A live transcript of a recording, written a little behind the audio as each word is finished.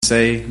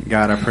say.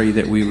 God, I pray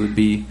that we would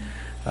be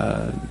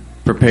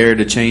prepared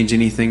to change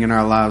anything in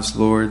our lives,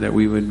 Lord, that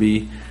we would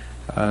be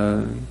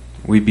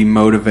we'd be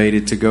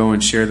motivated to go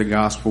and share the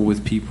gospel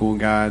with people,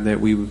 God,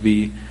 that we would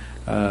be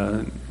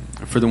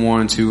for the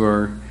ones who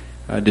are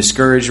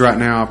discouraged right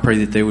now, I pray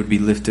that they would be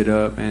lifted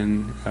up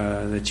and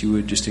that you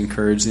would just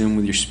encourage them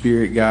with your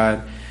Spirit,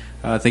 God.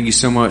 Thank you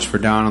so much for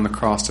dying on the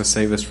cross to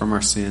save us from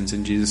our sins.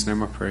 In Jesus'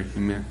 name I pray.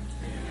 Amen.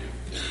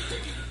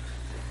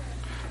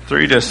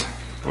 3 to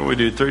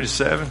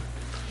 7?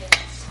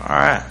 All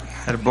right.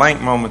 Had a blank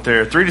moment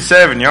there. 3 to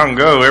 7. Y'all can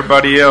go.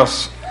 Everybody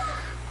else,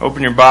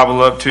 open your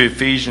Bible up to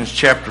Ephesians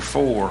chapter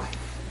 4.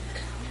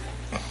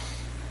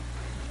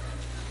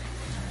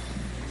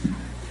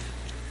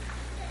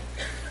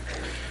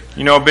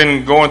 You know, I've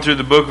been going through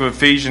the book of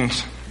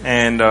Ephesians,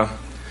 and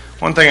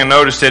one thing I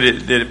noticed that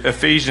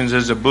Ephesians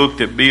is a book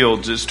that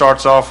builds. It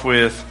starts off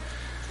with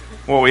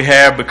what we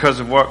have because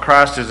of what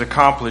Christ has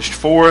accomplished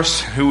for us,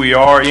 who we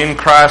are in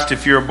Christ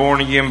if you're a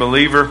born-again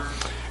believer.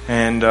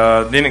 And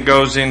then it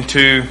goes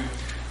into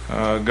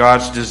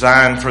God's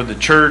design for the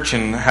church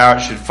and how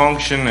it should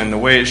function and the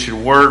way it should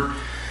work.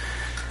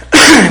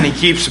 And he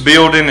keeps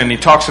building, and he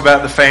talks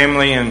about the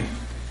family and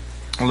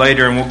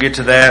later, and we'll get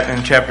to that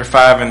in chapter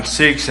 5 and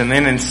 6. And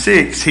then in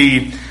 6,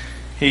 I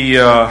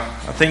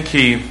think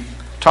he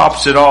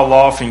tops it all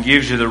off and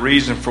gives you the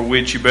reason for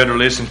which you better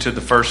listen to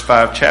the first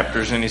 5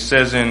 chapters. And he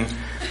says and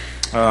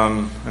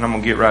I'm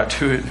going to get right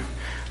to it.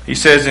 He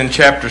says in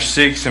chapter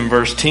 6 and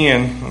verse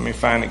 10, let me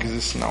find it because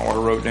this is not what I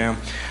wrote down.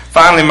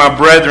 Finally, my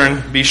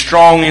brethren, be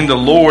strong in the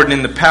Lord and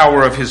in the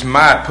power of his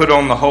might. Put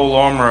on the whole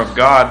armor of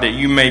God, that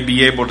you may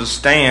be able to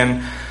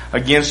stand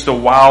against the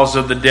wiles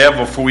of the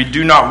devil. For we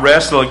do not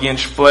wrestle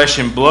against flesh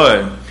and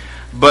blood,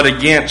 but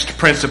against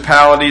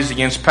principalities,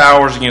 against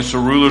powers, against the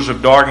rulers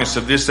of darkness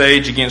of this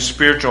age, against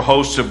spiritual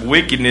hosts of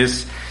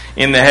wickedness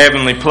in the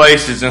heavenly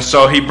places. And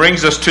so he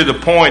brings us to the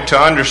point to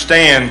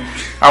understand,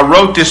 I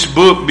wrote this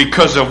book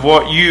because of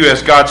what you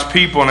as God's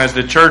people and as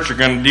the church are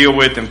going to deal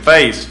with and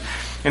face.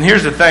 And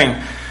here's the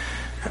thing.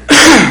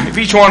 If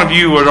each one of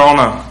you was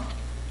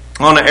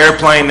on an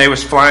airplane, they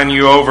was flying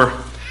you over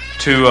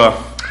to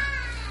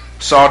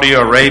Saudi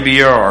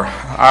Arabia or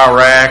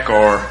Iraq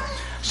or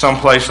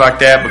someplace like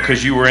that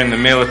because you were in the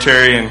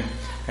military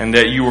and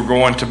that you were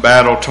going to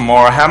battle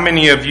tomorrow, how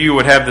many of you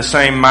would have the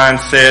same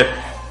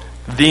mindset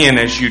then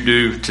as you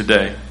do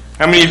today?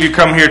 How many of you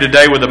come here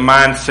today with a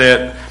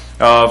mindset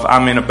of,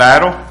 I'm in a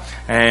battle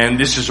and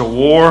this is a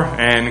war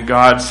and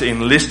God's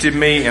enlisted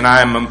me and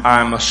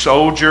I'm a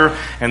soldier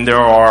and there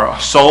are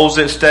souls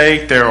at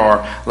stake, there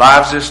are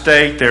lives at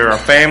stake, there are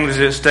families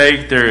at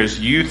stake, there is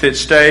youth at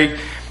stake,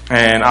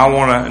 and I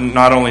want to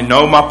not only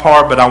know my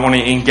part, but I want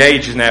to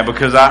engage in that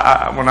because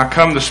when I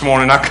come this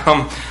morning, I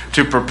come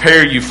to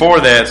prepare you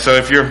for that. So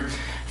if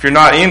you're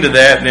not into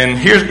that, then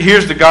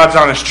here's the God's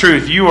honest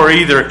truth. You are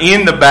either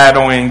in the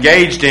battle and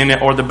engaged in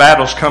it, or the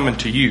battle's coming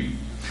to you.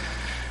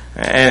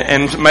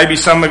 And maybe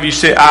some of you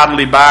sit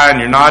idly by and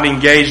you're not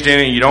engaged in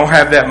it, you don't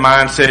have that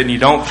mindset and you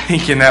don't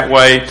think in that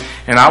way.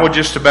 And I would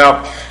just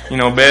about,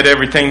 bet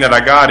everything that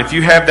I got. If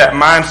you have that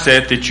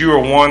mindset that you are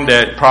one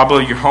that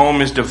probably your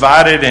home is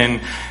divided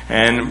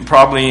and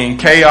probably in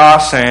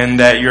chaos and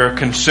that you're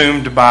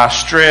consumed by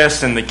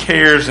stress and the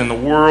cares in the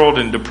world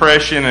and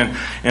depression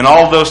and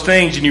all those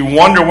things, and you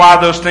wonder why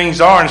those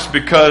things are, and it's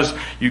because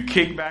you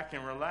kick back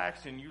and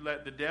relax and you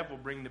let the devil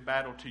bring the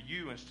battle to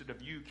you instead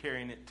of you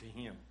carrying it to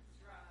him.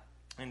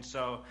 And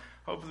so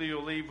hopefully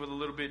you'll leave with a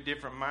little bit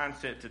different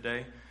mindset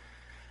today.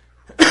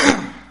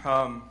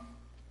 Because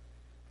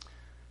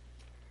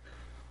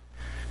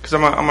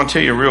I'm going to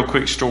tell you a real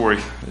quick story.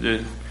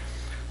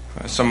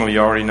 Some of you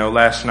already know.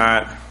 Last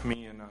night,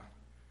 me and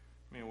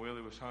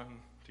Willie was hunting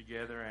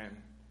together,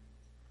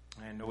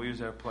 and we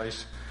was at a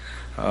place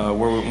where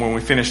when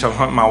we finished up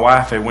hunting, my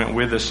wife had went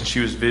with us, and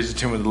she was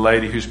visiting with a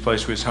lady whose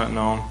place we was hunting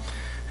on.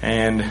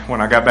 And when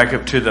I got back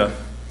up to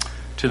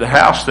the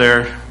house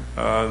there,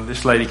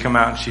 this lady come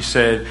out and she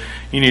said,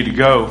 "You need to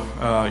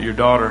go. Your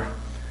daughter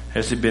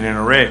has been in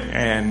a wreck,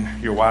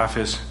 and your wife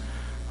has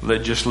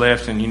just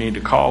left, and you need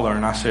to call her."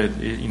 And I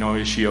said,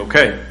 "Is she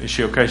okay? Is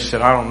she okay?" She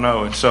said, "I don't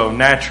know." And so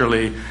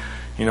naturally,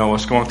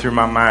 what's going through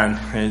my mind,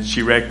 and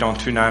she wrecked on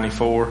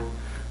 294.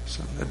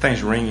 So that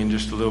thing's ringing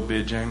just a little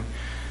bit, Jamie.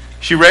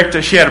 She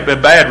wrecked. She had a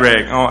bad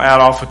wreck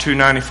out off of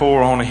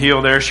 294 on a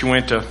hill there. She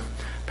went to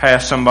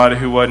pass somebody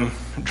who wasn't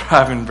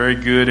driving very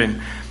good,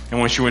 and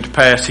when she went to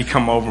pass, he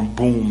come over and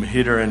boom,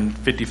 hit her in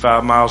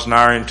 55 miles an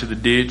hour into the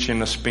ditch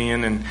in a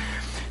spin, and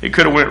it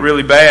could have went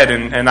really bad,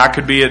 and I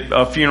could be at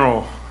a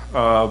funeral,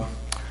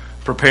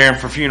 preparing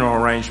for funeral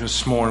arrangements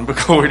this morning, but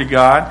glory to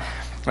God,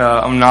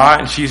 I'm not,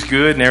 and she's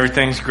good, and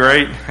everything's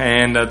great,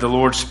 and the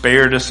Lord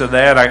spared us of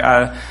that.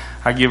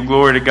 I give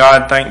glory to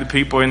God, thank the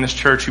people in this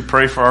church who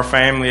pray for our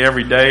family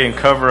every day and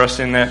cover us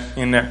in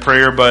that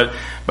prayer, but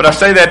I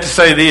say that to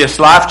say this: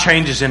 life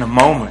changes in a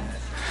moment.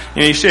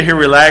 You sit here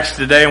relaxed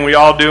today, and we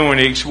all do,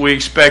 and we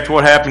expect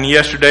what happened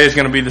yesterday is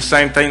going to be the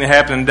same thing that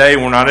happened today.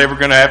 We're not ever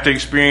going to have to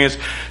experience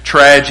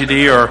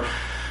tragedy or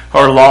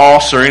or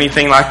loss or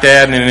anything like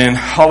that, and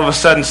then all of a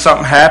sudden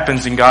something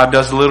happens and God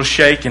does a little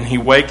shake and He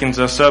wakens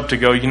us up to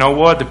go, you know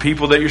what, the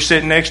people that you're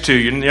sitting next to,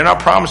 you're not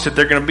promised that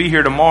they're going to be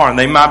here tomorrow, and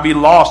they might be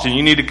lost, and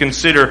you need to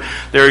consider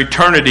their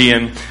eternity.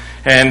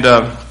 And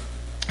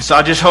so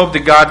I just hope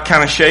that God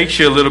kind of shakes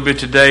you a little bit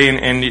today,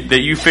 and that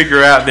you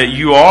figure out that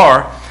you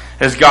are,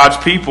 as God's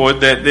people,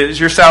 that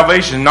your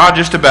salvation is not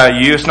just about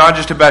you. It's not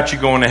just about you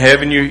going to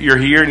heaven. You're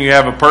here and you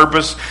have a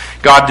purpose.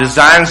 God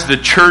designs the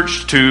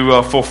church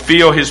to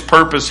fulfill His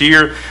purpose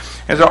here.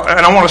 And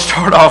I want to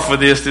start off with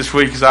this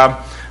week, because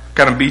I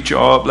kind of beat you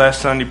all up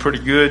last Sunday pretty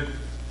good.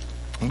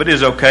 But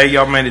it's okay.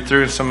 Y'all made it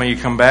through, and some of you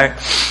come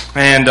back.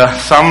 And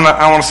so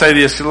I want to say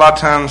this. A lot of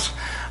times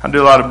I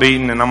do a lot of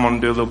beating, and I'm going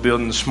to do a little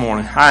building this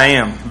morning. I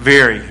am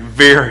very,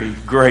 very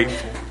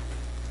grateful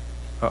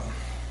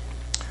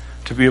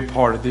to be a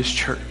part of this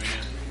church.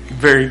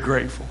 Very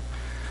grateful.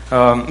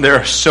 There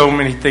are so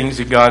many things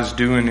that God's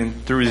doing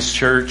through this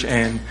church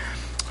and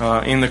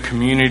in the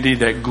community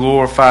that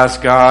glorifies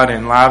God,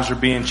 and lives are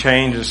being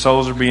changed and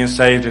souls are being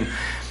saved. And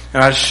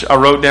I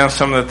wrote down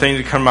some of the things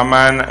that come to my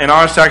mind. And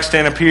honestly, I can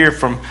stand up here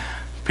from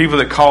people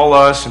that call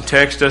us and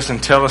text us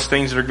and tell us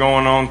things that are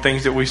going on,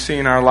 things that we see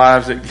in our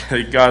lives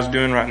that God's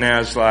doing right now.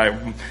 It's like,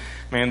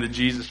 man, the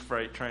Jesus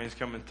freight train's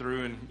coming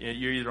through, and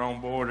you're either on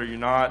board or you're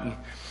not.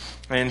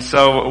 And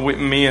so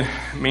me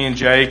and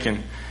Jake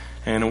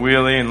and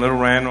Willie and Little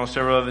Randall and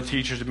several other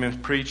teachers have been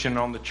preaching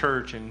on the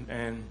church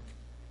and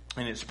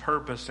its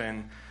purpose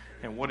and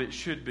what it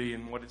should be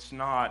and what it's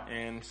not.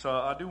 And so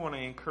I do want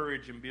to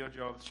encourage and build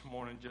you all this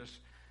morning, just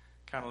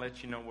kind of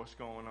let you know what's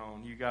going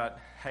on. You got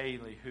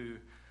Haley, who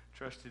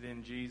trusted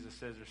in Jesus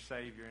as her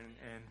Savior,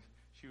 and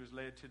she was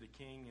led to the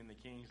King in the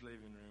King's living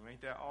room.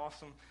 Ain't that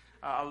awesome?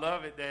 I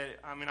love it that,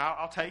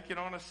 I'll take it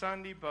on a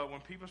Sunday, but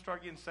when people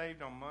start getting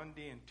saved on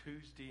Monday and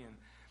Tuesday, and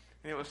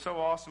it was so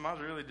awesome. I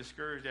was really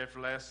discouraged after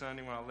last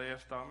Sunday when I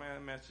left. Thought, man,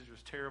 that message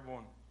was terrible,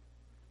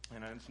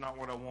 and it's not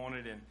what I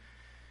wanted.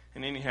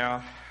 And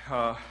anyhow,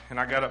 and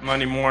I got up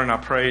Monday morning, I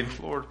prayed,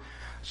 Lord,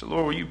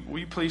 will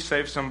you please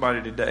save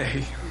somebody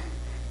today?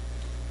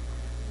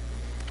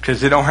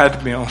 Because it don't have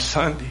to be on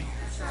Sunday.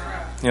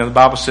 The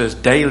Bible says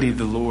daily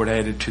the Lord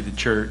added to the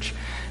church.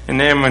 And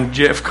then when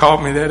Jeff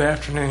called me that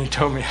afternoon, he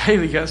told me,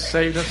 Haley got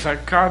saved. I was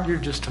like, God, you're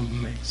just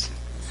amazing.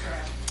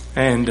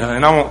 And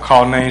I won't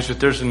call names, but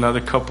there's another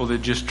couple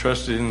that just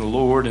trusted in the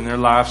Lord, and their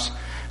lives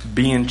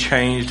being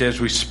changed as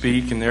we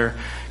speak, and they're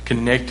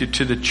connected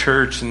to the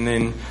church. And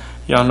then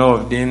y'all know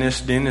of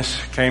Dennis. Dennis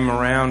came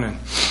around, and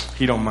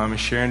he don't mind me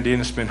sharing.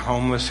 Dennis been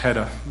homeless, had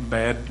a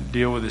bad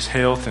deal with his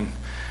health,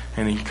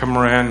 and he come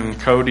around, and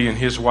Cody and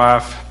his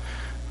wife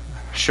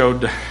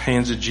showed the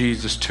hands of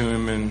Jesus to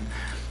him, and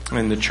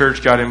the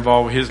church got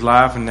involved with his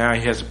life, and now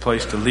he has a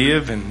place to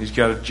live, and he's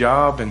got a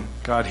job, and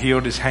God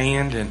healed his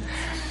hand, and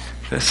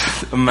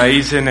that's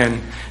amazing.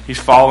 And he's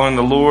following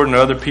the Lord, and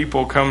other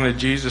people coming to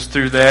Jesus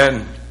through that.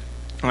 And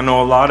I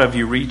know a lot of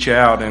you reach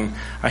out, and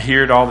I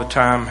hear it all the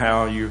time,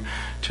 how you're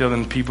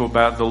telling people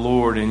about the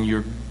Lord, and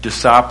you're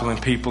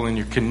discipling people, and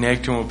you're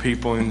connecting with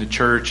people in the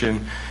church,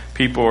 and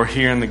people are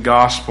hearing the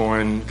gospel,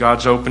 and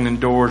God's opening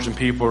doors, and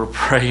people are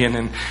praying,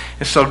 and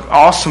so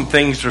awesome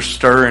things are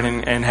stirring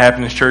and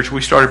happening in this church.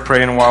 We started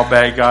praying a while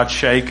back, God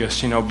shake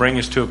us, bring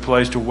us to a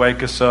place to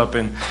wake us up,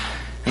 and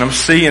I'm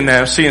seeing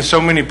that. I'm seeing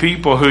so many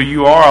people who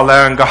you are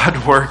allowing God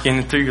to work in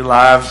and through your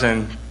lives,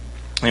 and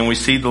we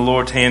see the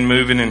Lord's hand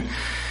moving. And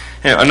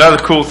another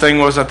cool thing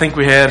was, I think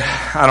we had,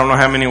 I don't know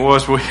how many it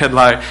was, but we had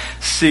like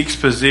 6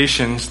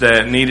 positions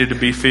that needed to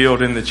be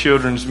filled in the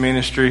children's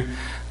ministry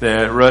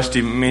that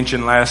Rusty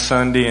mentioned last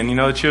Sunday. And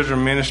the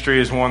children's ministry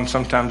is one,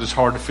 sometimes it's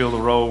hard to fill the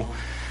role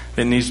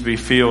that needs to be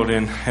filled.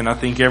 And I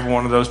think every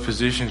one of those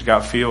positions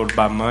got filled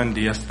by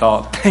Monday. I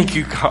thought, thank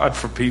you, God,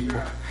 for people,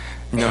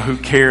 who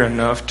care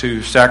enough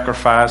to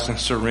sacrifice and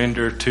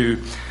surrender to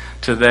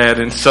that.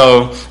 And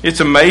so it's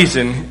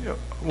amazing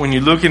when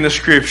you look in the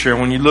Scripture,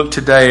 when you look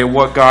today at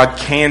what God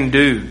can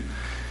do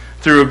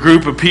through a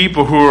group of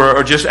people who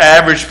are just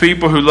average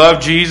people who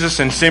love Jesus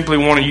and simply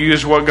want to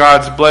use what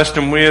God's blessed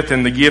them with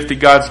and the gift that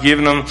God's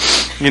given them.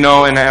 And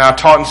I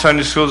taught in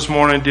Sunday school this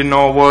morning, didn't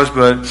know it was,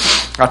 but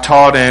I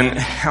taught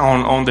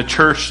on the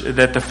church,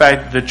 that the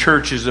fact that the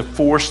church is a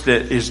force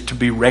that is to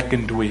be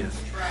reckoned with.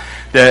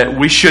 That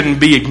we shouldn't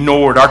be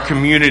ignored. Our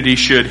community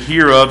should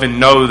hear of and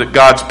know that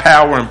God's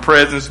power and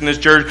presence in this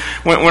church.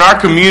 When our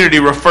community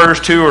refers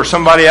to, or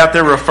somebody out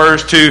there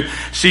refers to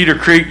Cedar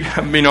Creek,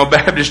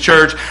 Baptist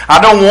Church,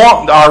 I don't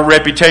want our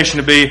reputation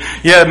to be,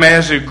 yeah, man,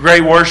 it's a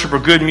great worship or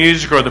good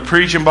music or the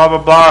preaching, blah,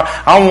 blah, blah.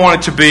 I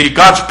want it to be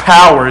God's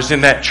power is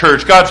in that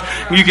church.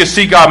 You can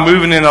see God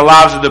moving in the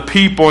lives of the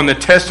people and the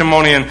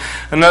testimony. And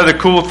another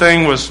cool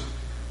thing was,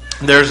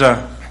 there's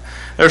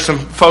some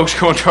folks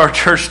going to our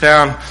church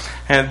down.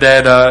 And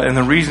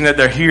the reason that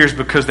they're here is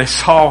because they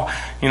saw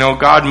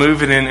God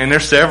moving in, and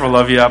there's several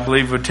of you, I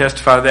believe, would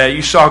testify to that.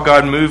 You saw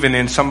God moving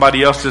in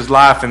somebody else's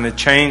life and the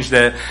change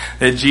that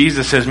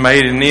Jesus has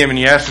made in them. And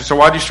you asked them, so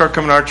why'd you start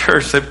coming to our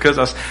church? I said, because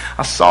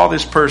I saw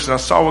this person. I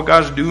saw what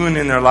God's doing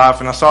in their life,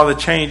 and I saw the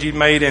change He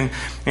made in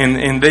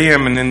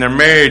them and in their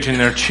marriage and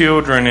their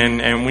children.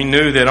 And we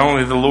knew that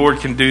only the Lord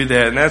can do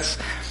that. And that's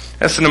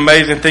an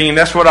amazing thing. And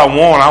that's what I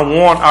want. I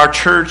want our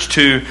church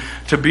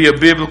to be a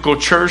biblical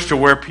church to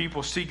where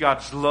people see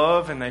God's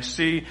love and they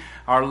see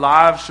our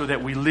lives so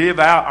that we live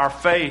out our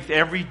faith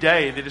every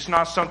day, that it's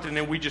not something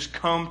that we just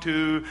come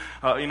to,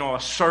 a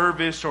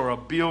service or a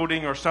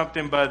building or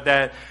something, but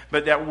that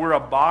we're a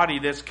body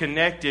that's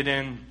connected.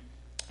 And,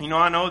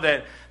 I know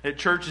that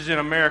churches in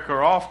America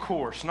are off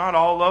course. Not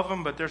all of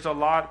them, but there's a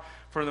lot.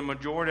 For the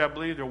majority, I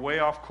believe they're way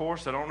off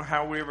course. I don't know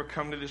how we ever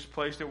come to this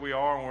place that we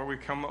are and where we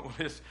come up with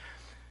this,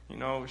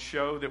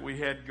 show that we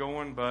had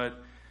going,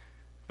 but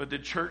the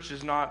church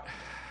is not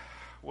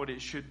what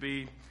it should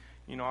be.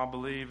 I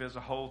believe as a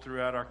whole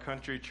throughout our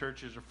country,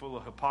 churches are full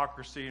of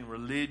hypocrisy and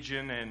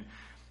religion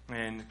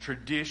and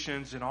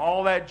traditions and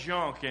all that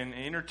junk and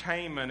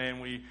entertainment,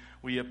 and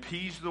we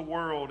appease the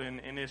world,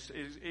 and it's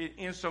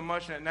in so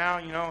much that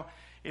now,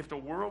 if the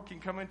world can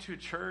come into a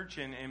church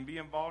and be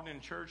involved in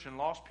church and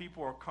lost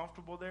people are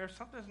comfortable there,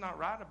 something's not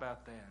right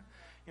about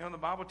that. The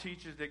Bible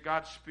teaches that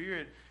God's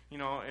Spirit,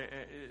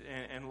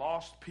 and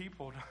lost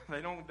people, they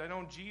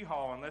don't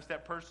jihad unless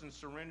that person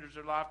surrenders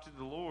their life to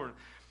the Lord.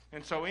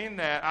 And so in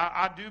that,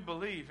 I do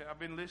believe, I've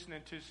been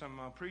listening to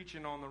some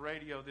preaching on the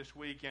radio this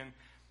week, and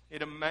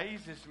it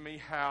amazes me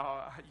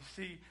how you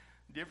see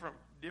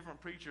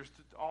different preachers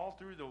all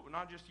through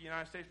not just the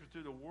United States, but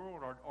through the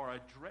world are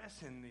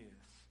addressing this.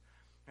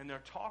 And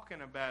they're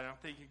talking about it. I'm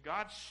thinking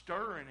God's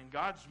stirring and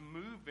God's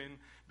moving,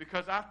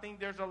 because I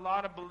think there's a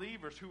lot of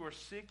believers who are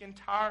sick and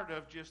tired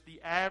of just the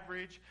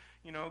average,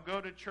 go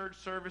to church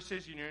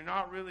services and you're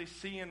not really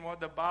seeing what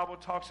the Bible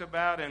talks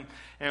about,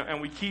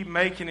 and we keep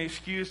making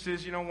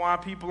excuses, why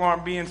people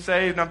aren't being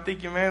saved. And I'm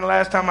thinking, man,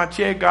 last time I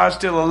checked, God's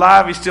still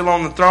alive. He's still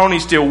on the throne.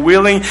 He's still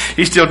willing.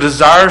 He still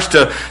desires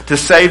to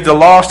save the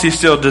lost. He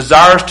still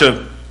desires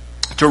to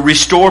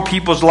restore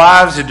people's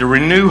lives and to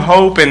renew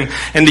hope and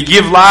to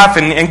give life.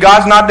 And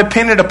God's not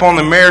dependent upon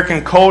the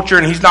American culture,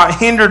 and He's not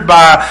hindered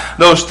by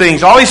those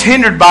things. All He's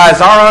hindered by is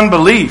our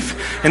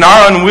unbelief and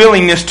our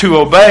unwillingness to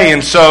obey.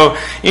 And so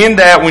in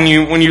that, when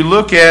you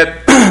look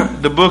at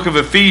the book of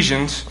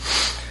Ephesians,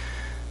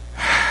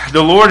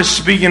 the Lord is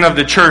speaking of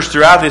the church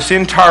throughout this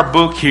entire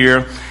book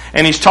here.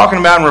 And He's talking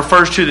about and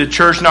refers to the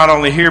church not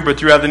only here but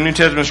throughout the New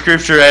Testament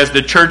Scripture as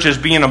the church as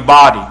being a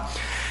body.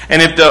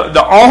 And if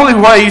the only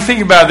way, you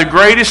think about it, the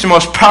greatest and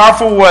most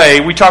powerful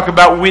way, we talk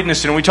about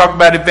witnessing and we talk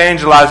about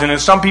evangelizing, and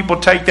some people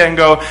take that and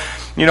go,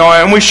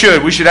 and we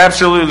should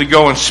absolutely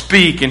go and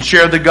speak and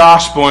share the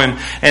gospel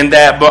and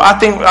that. But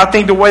I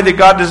think the way that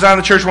God designed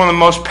the church, one of the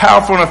most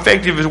powerful and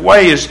effective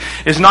ways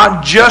is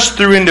not just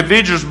through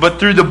individuals, but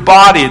through the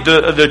body,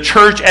 the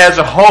church as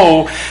a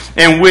whole,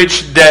 in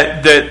which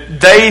that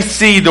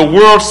the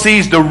world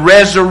sees the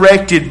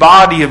resurrected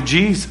body of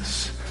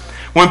Jesus.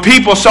 When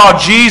people saw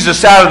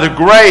Jesus out of the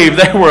grave,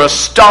 they were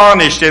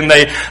astonished, and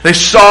they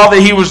saw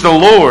that He was the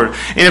Lord.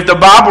 And if the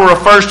Bible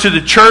refers to the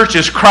church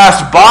as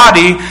Christ's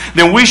body,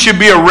 then we should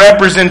be a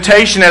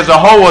representation as a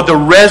whole of the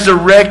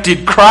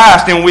resurrected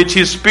Christ, in which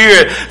His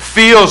Spirit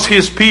fills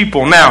His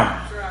people.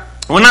 Now,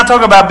 when I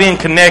talk about being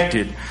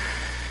connected,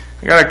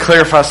 I got to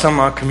clarify some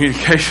of my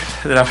communication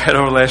that I've had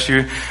over the last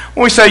year.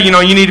 When we say, you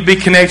need to be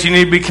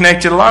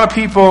connected, a lot of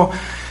people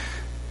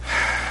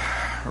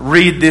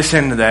read this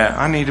into that.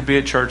 I need to be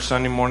at church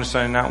Sunday morning,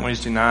 Sunday night,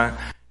 Wednesday night.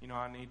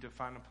 I need to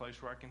find a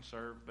place where I can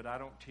serve, but I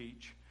don't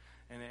teach.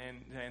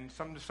 And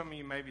some of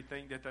you maybe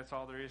think that that's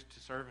all there is to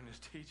serving is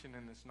teaching,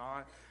 and it's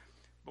not.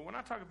 But when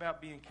I talk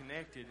about being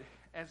connected,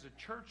 as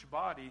a church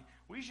body,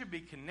 we should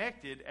be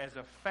connected as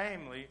a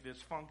family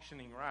that's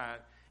functioning right,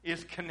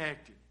 is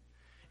connected.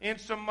 In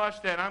so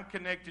much that I'm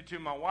connected to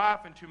my wife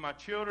and to my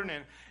children,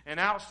 and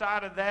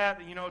outside of that,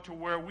 to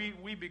where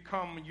we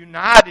become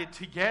united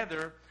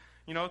together,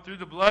 through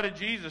the blood of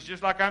Jesus,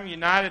 just like I'm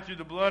united through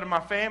the blood of my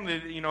family.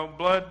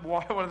 Blood,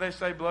 what do they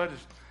say?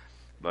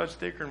 Blood's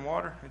thicker than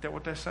water. Is that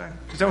what they say?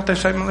 Is that what they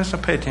say, Melissa?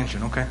 Pay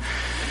attention, okay?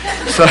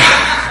 So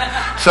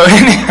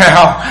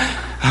anyhow,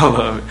 I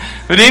love it.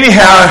 But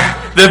anyhow,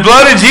 the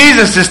blood of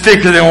Jesus is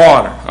thicker than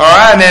water. All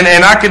right?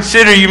 And I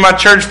consider you my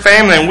church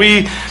family. And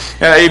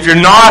if you're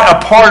not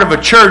a part of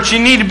a church,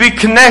 you need to be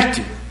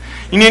connected.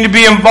 You need to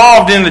be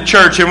involved in the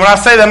church. And when I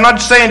say that, I'm not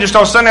just saying just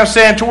on Sunday, I'm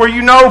saying to where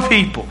you know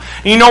people.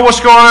 And you know what's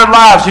going on in their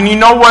lives. And you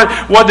know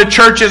what the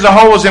church as a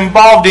whole is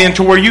involved in,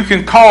 to where you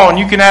can call and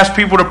you can ask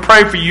people to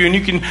pray for you. And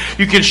you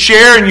can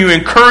share and you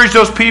encourage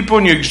those people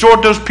and you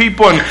exhort those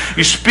people and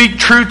you speak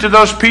truth to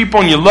those people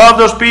and you love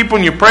those people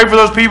and you pray for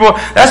those people.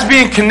 That's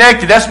being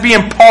connected. That's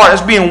being part.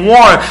 That's being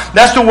one.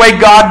 That's the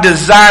way God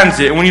designs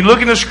it. And when you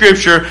look in the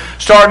Scripture,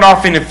 starting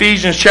off in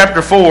Ephesians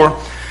chapter 4,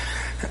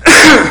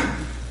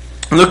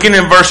 looking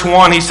in verse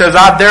 1, he says,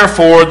 I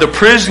therefore, the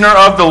prisoner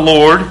of the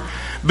Lord,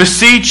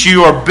 beseech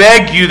you or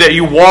beg you that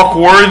you walk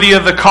worthy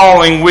of the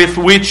calling with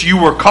which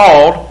you were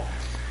called.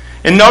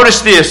 And notice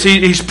this,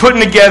 he's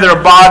putting together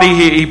a body,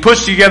 he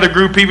puts together a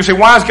group of people. Say,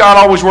 why does God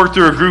always work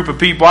through a group of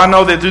people? I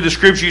know that through the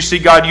Scripture you see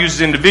God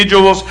uses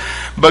individuals,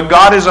 but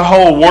God as a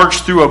whole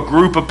works through a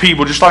group of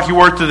people. Just like he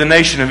worked through the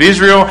nation of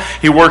Israel,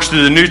 he works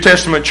through the New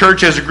Testament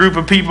church as a group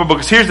of people.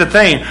 Because here's the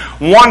thing,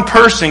 one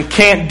person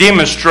can't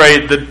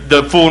demonstrate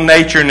the full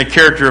nature and the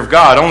character of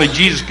God. Only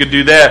Jesus could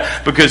do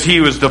that because he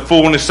was the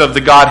fullness of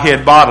the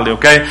Godhead bodily,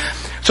 okay?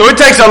 So it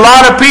takes a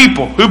lot of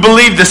people who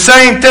believe the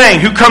same thing,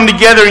 who come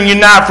together and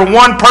unite for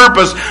one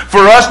purpose,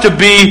 for us to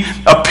be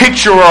a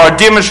picture or a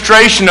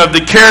demonstration of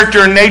the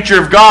character and nature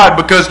of God,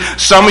 because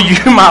some of you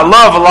might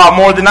love a lot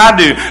more than I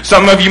do.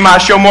 Some of you might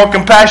show more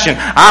compassion.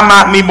 I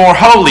might be more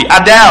holy.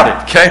 I doubt it,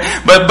 okay?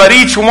 But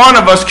each one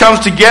of us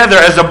comes together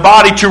as a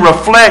body to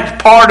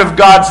reflect part of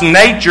God's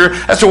nature.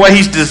 That's the way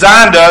he's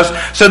designed us,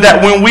 so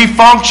that when we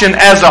function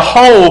as a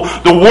whole,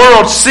 the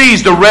world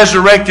sees the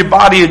resurrected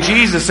body of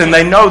Jesus and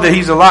they know that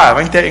he's alive.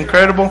 Ain't that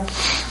incredible?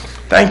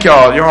 Thank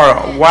y'all. You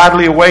are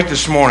widely awake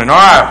this morning. All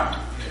right.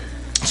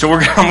 So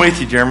I'm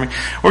with you, Jeremy.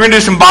 We're going to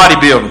do some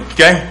bodybuilding,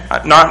 okay?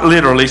 Not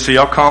literally, so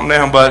y'all calm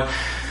down. But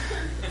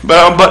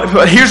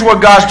here's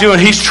what God's doing.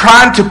 He's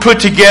trying to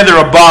put together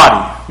a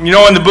body. You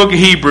know, in the book of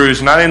Hebrews,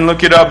 and I didn't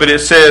look it up, but it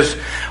says,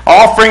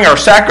 offering or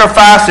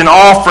sacrifice and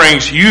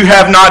offerings you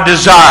have not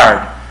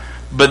desired,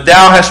 but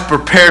thou hast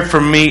prepared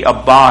for me a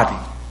body.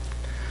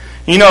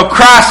 You know,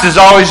 Christ has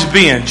always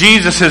been.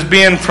 Jesus has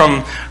been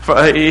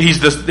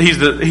he's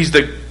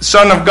the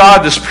Son of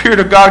God, the Spirit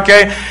of God,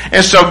 okay?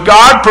 And so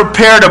God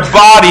prepared a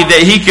body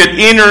that he could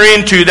enter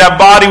into. That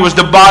body was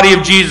the body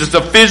of Jesus,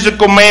 the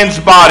physical man's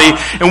body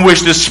in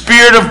which the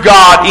Spirit of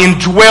God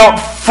indwelt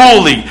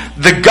fully,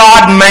 the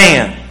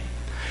God-man.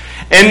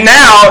 And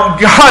now,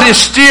 God is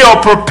still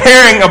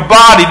preparing a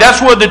body. That's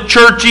what the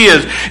church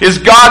is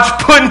God's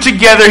putting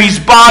together, he's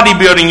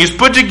bodybuilding. He's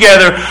put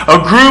together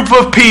a group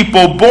of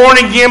people,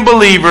 born-again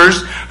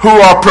believers, who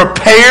are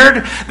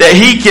prepared that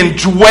he can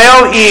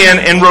dwell in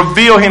and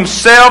reveal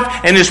himself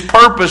and his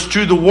purpose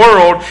to the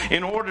world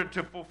in order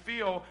to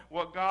fulfill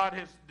what God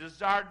has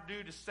desired to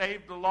do to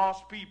save the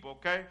lost people,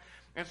 okay?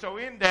 And so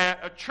in that,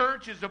 a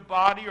church is a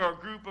body or a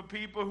group of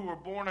people who are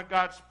born of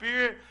God's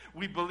Spirit.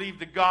 We believe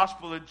the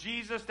gospel of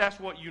Jesus. That's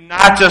what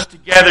unites us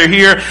together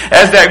here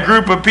as that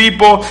group of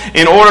people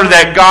in order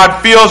that God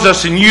fills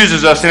us and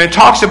uses us. And it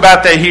talks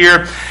about that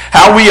here,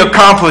 how we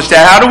accomplish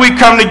that. How do we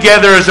come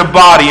together as a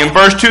body? In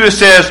verse 2 it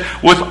says,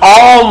 with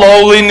all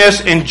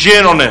lowliness and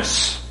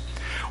gentleness,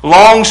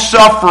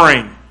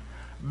 long-suffering,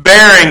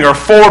 bearing or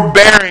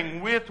forbearing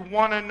with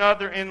one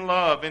another in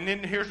love. And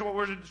then here's what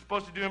we're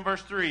supposed to do in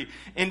verse 3.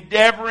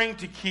 Endeavoring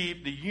to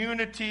keep the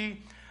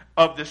unity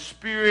of the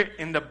Spirit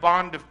in the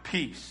bond of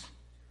peace.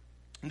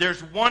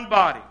 There's one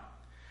body.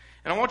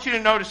 And I want you to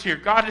notice here,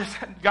 God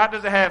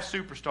doesn't have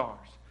superstars.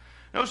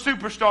 No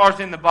superstars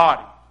in the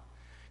body.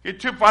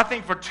 I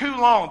think for too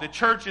long the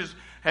church has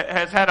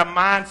had a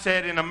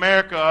mindset in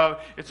America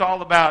of it's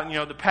all about,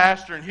 the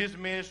pastor and his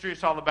ministry.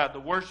 It's all about the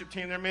worship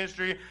team and their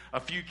ministry, a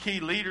few key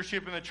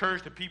leadership in the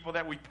church, the people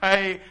that we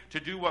pay to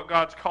do what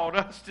God's called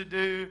us to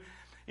do.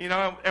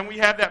 And we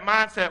have that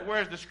mindset,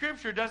 whereas the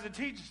Scripture doesn't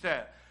teach us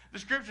that. The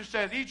Scripture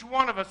says each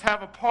one of us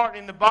have a part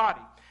in the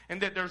body,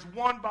 and that there's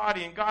one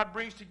body, and God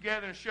brings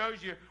together and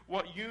shows you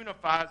what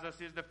unifies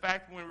us is the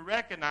fact when we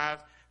recognize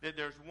that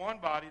there's one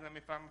body. Let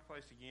me find my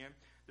place again.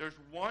 There's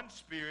one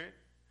Spirit.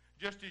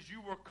 Just as you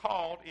were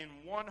called in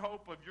one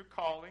hope of your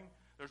calling,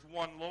 there's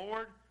one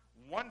Lord,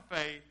 one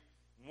faith,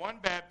 one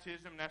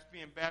baptism, and that's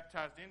being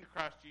baptized into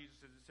Christ Jesus,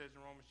 as it says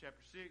in Romans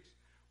chapter 6.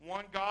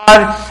 One God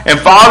and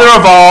Father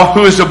of all,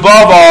 who is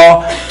above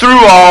all, through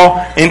all,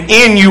 and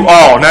in you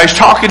all. Now he's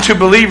talking to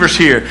believers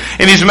here,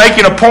 and he's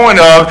making a point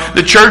of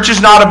the church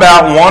is not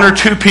about one or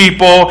two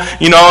people,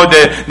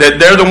 that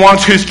they're the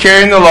ones who's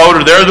carrying the load,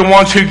 or they're the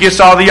ones who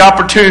gets all the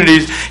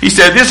opportunities. He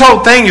said this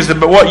whole thing is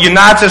about what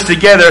unites us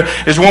together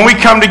is when we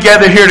come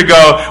together here to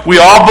go, we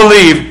all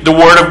believe the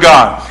Word of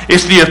God.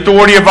 It's the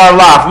authority of our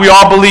life. We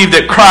all believe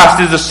that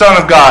Christ is the Son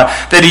of God,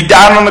 that he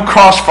died on the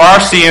cross for our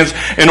sins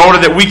in order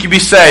that we could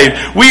be saved.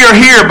 We are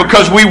here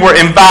because we were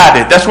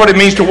invited. That's what it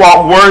means to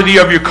walk worthy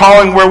of your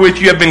calling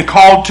wherewith you have been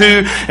called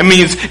to. It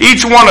means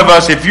each one of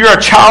us, if you're a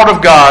child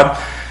of God,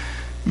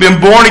 been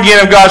born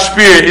again of God's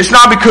Spirit, it's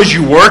not because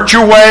you worked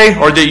your way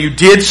or that you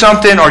did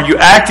something or you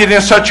acted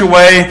in such a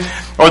way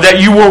or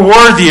that you were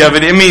worthy of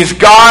it. It means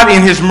God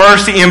in his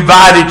mercy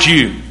invited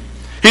you.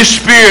 His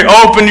Spirit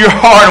opened your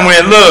heart and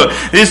went, look,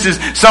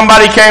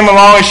 somebody came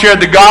along and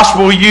shared the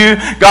gospel with you.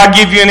 God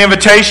gave you an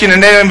invitation,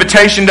 and that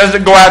invitation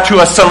doesn't go out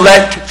to a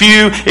select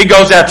few. It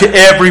goes out to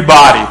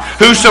everybody.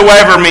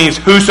 Whosoever means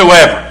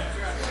whosoever.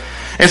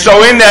 And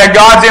so in that,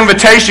 God's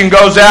invitation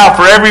goes out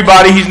for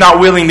everybody. He's not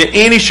willing that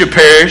any should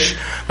perish,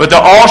 but that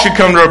all should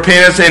come to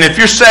repentance. And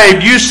if you're saved,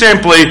 you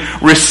simply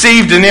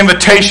received an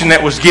invitation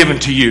that was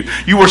given to you.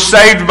 You were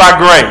saved by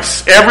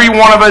grace. Every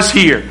one of us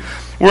here.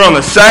 We're on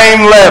the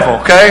same level,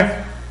 okay?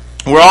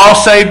 We're all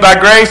saved by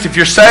grace. If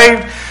you're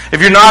saved,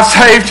 If you're not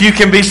saved, you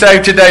can be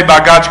saved today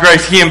by God's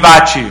grace. He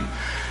invites you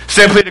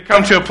simply to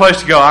come to a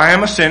place to go, I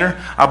am a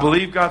sinner. I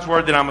believe God's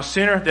word that I'm a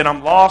sinner, that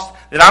I'm lost,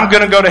 that I'm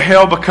going to go to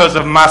hell because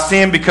of my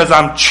sin, because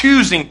I'm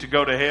choosing to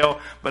go to hell,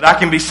 but I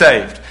can be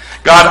saved.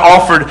 God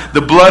offered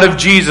the blood of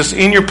Jesus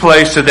in your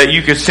place so that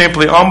you could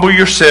simply humble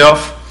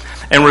yourself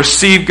and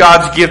receive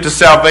God's gift of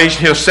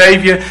salvation. He'll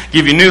save you,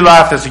 give you new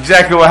life. That's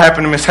exactly what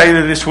happened to Miss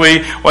Haley this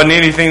week. Wasn't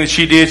anything that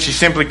she did. She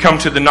simply come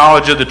to the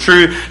knowledge of the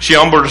truth. She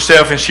humbled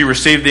herself and she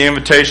received the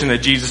invitation that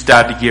Jesus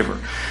died to give her.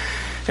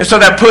 And so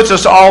that puts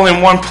us all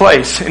in one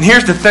place. And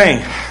here's the thing.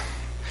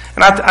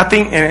 And I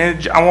think,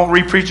 and I won't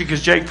re-preach it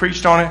because Jake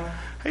preached on it.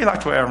 How you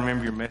like the way I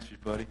remember your message,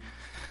 buddy?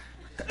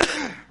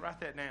 Write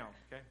that down,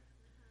 okay?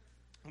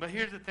 But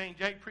here's the thing.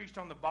 Jake preached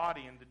on the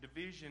body and the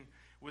division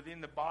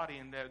within the body,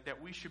 and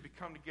that we should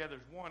become together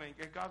as one. And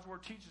God's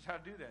word teaches how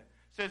to do that.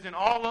 It says, in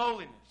all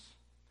lowliness,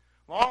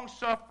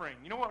 long-suffering.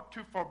 You know what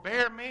to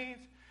forbear means?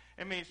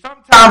 It means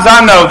sometimes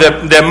I know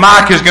that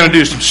Mike is going to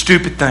do some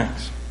stupid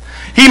things.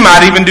 He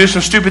might even do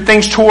some stupid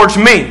things towards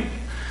me.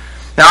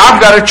 Now, I've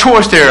got a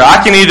choice there.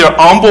 I can either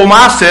humble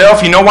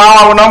myself. You know why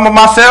I would humble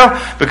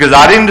myself? Because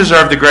I didn't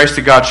deserve the grace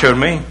that God showed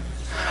me.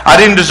 I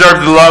didn't deserve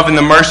the love and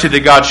the mercy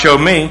that God showed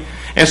me.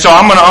 And so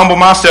I'm going to humble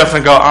myself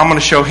and go, I'm going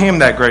to show him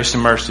that grace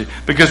and mercy.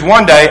 Because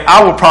one day,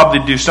 I will probably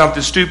do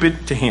something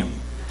stupid to him.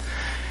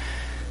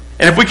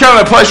 And if we come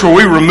to a place where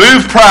we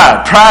remove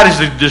pride, pride is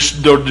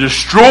the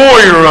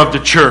destroyer of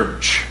the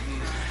church.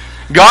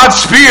 God's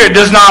Spirit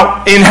does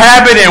not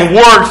inhabit and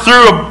work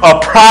through a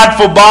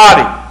prideful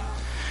body.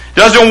 It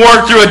doesn't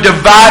work through a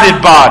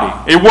divided body.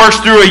 It works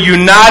through a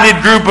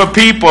united group of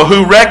people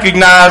who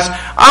recognize,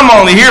 I'm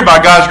only here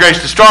by God's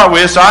grace to start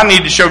with, so I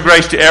need to show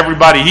grace to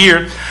everybody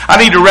here. I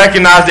need to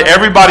recognize that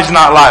everybody's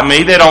not like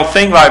me. They don't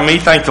think like me,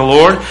 thank the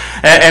Lord.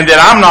 And that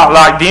I'm not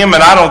like them,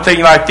 and I don't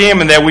think like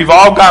them, and that we've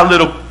all got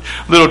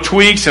little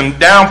tweaks and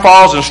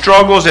downfalls and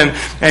struggles, and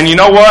you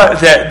know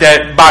what?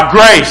 That by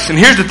grace, and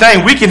here's the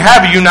thing, we can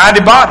have a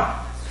united body.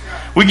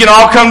 We can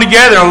all come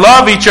together and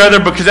love each other,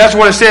 because that's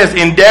what it says,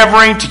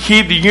 endeavoring to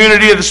keep the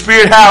unity of the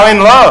Spirit, how? In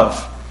love.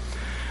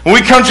 When we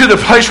come to the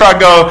place where I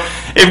go,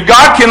 if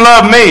God can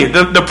love me,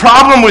 the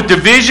problem with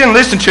division,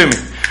 listen to me,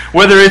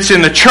 whether it's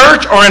in the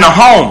church or in a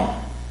home,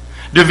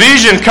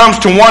 division comes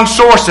to one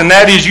source, and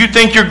that is you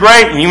think you're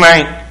great and you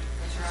ain't.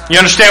 You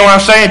understand what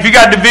I'm saying? If you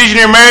got division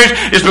in your marriage,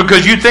 it's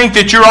because you think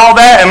that you're all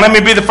that, and let me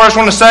be the first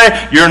one to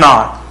say, you're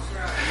not.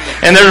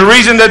 And there's a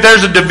reason that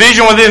there's a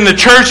division within the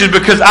church is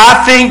because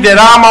I think that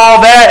I'm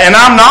all that, and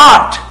I'm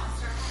not.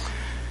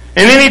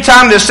 And any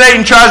time that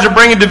Satan tries to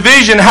bring a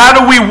division, how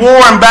do we war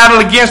and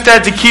battle against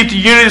that to keep the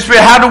unity of the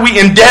Spirit? How do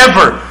we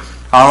endeavor?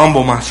 I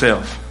humble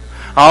myself.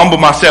 I humble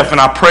myself,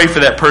 and I pray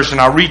for that person.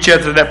 I reach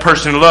out to that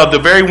person in love,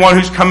 the very one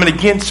who's coming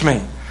against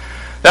me.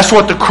 That's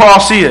what the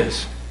cross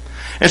is.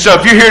 And so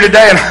if you're here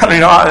today,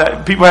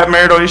 and people have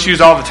marital issues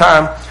all the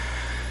time,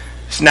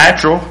 it's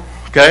natural,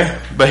 okay?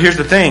 But here's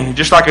the thing.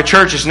 Just like a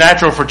church, it's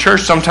natural for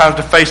church sometimes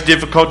to face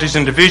difficulties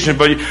and division,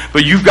 but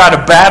you've got to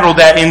battle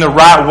that in the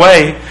right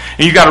way,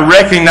 and you've got to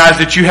recognize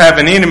that you have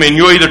an enemy, and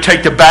you'll either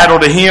take the battle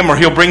to him or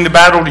he'll bring the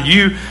battle to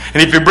you.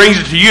 And if he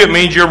brings it to you, it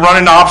means you're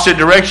running the opposite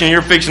direction and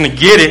you're fixing to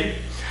get it.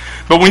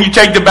 But when you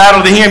take the battle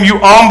to him, you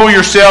humble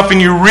yourself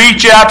and you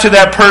reach out to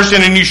that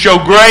person and you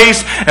show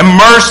grace and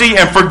mercy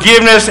and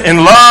forgiveness and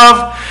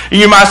love. And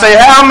you might say,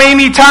 how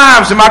many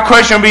times? And my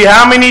question will be,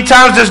 how many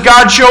times does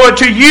God show it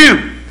to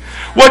you?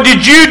 What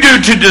did you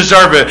do to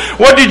deserve it?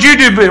 What did you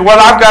do? Well,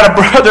 I've got a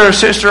brother or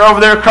sister over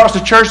there across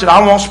the church that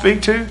I won't speak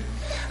to.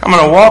 I'm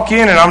going to walk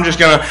in and I'm just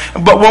going to...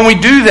 But when we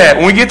do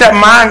that, when we get that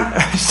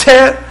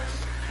mindset,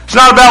 it's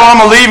not about, well,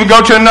 I'm going to leave and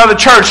go to another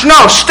church.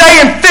 No,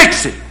 stay and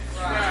fix it.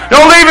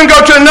 Don't leave and go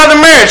to another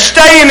marriage.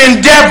 Stay and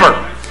endeavor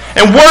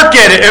and work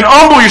at it and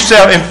humble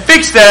yourself and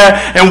fix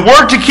that and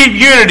work to keep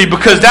unity,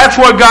 because that's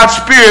what God's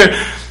Spirit,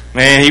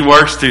 man, He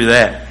works through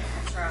that.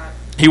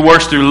 He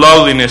works through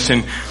lowliness.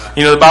 And,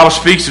 the Bible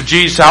speaks of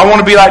Jesus. I want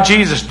to be like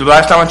Jesus. The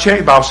last time I checked,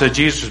 the Bible said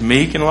Jesus was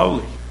meek and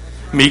lowly.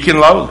 Meek and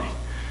lowly.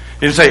 It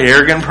didn't say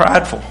arrogant and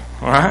prideful.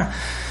 All right?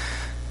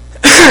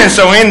 And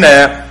so in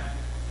that,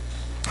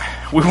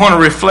 we want to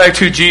reflect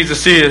who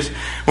Jesus is.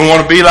 We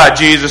want to be like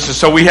Jesus, and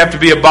so we have to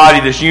be a body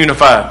that's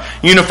unified.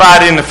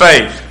 Unified in the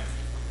faith.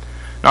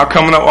 Not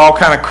coming up with all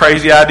kind of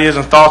crazy ideas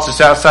and thoughts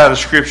that's outside of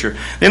Scripture.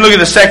 Then look at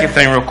the second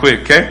thing real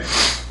quick, okay?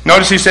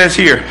 Notice he says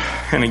here,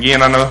 and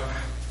again, I know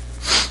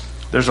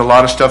there's a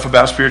lot of stuff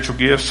about spiritual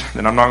gifts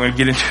that I'm not going to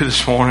get into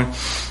this morning,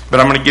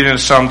 but I'm going to get into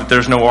some that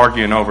there's no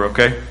arguing over,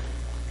 okay?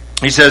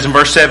 He says in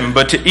verse 7,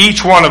 but to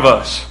each one of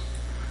us,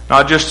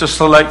 not just a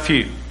select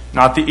few,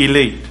 not the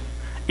elite,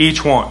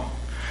 each one.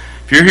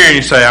 If you're here and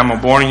you say, I'm a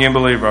born-again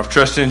believer, I've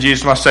trusted in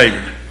Jesus my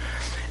Savior,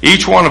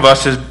 each one of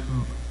us is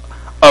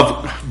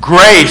of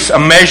grace, a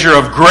measure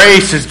of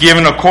grace is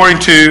given according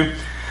to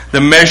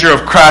the measure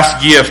of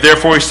Christ's gift.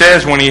 Therefore, he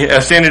says, when he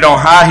ascended on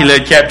high, he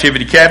led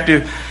captivity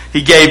captive.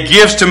 He gave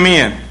gifts to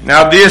men.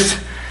 Now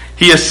this,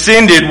 he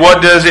ascended,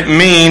 what does it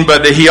mean?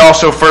 But that he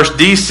also first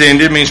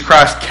descended, means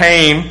Christ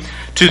came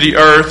to the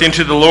earth,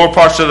 into the lower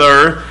parts of the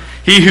earth.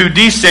 He who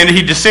descended,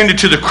 he descended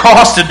to the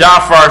cross to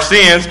die for our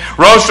sins,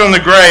 rose from the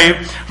grave.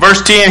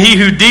 Verse 10, he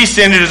who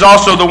descended is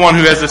also the one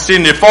who has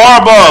ascended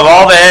far above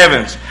all the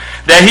heavens,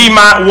 that he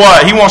might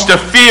what? He wants to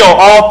fill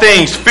all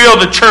things, fill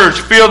the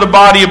church, fill the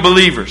body of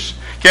believers.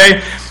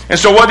 Okay? And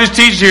so what this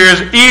teaches here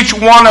is each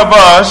one of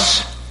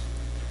us,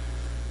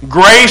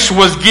 grace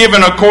was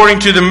given according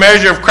to the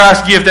measure of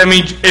Christ's gift. That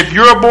means if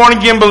you're a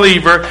born-again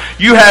believer,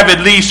 you have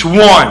at least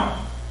one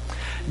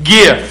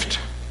gift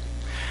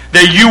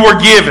that you were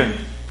given.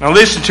 Now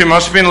listen to me.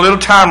 I'll spend a little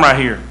time right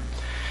here.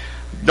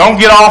 Don't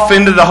get off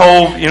into the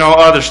whole,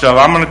 other stuff.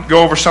 I'm going to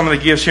go over some of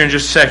the gifts here in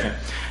just a second.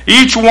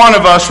 Each one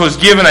of us was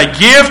given a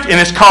gift, and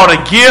it's called a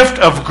gift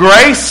of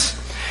grace.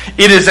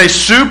 It is a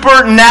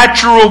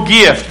supernatural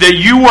gift that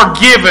you were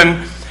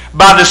given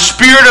by the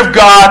Spirit of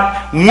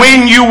God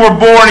when you were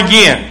born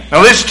again.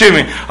 Now listen to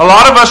me. A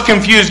lot of us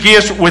confuse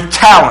gifts with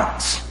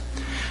talents.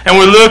 And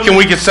we look and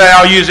we can say,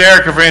 I'll use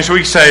Erica for instance. We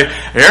can say,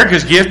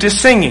 Erica's gift is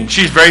singing.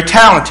 She's very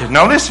talented.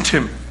 Now listen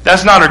to me.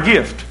 That's not her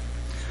gift.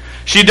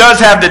 She does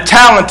have the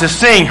talent to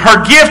sing.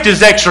 Her gift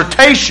is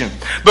exhortation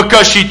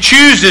because she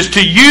chooses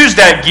to use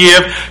that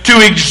gift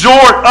to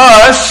exhort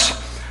us.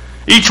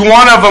 Each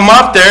one of them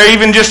up there,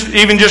 even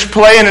just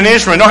playing an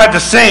instrument, don't have to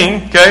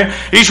sing. Okay,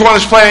 each one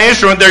that's playing an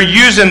instrument, they're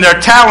using their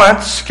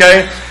talents.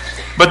 Okay,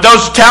 but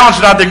those talents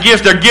are not their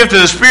gift. Their gift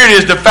of the Spirit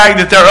is the fact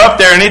that they're up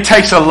there, and it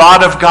takes a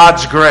lot of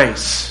God's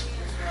grace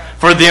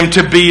for them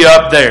to be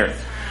up there.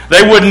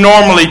 They wouldn't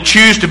normally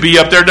choose to be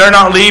up there. They're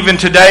not leaving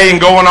today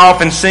and going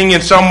off and singing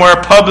somewhere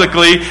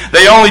publicly.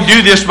 They only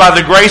do this by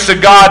the grace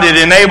of God. It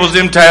enables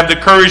them to have the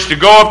courage to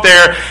go up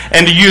there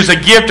and to use a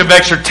gift of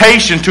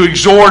exhortation to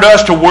exhort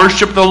us to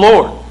worship the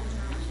Lord.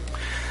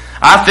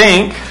 I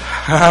think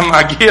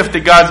my gift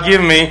that God's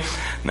given me,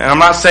 and I'm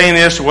not saying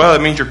this, well,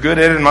 it means you're good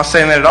at it. I'm not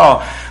saying that at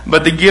all.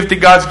 But the gift that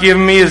God's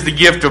given me is the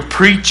gift of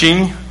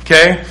preaching,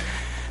 okay?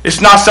 It's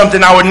not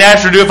something I would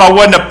naturally do. If I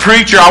wasn't a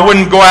preacher, I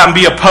wouldn't go out and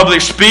be a public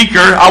speaker.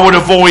 I would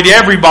avoid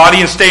everybody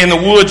and stay in the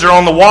woods or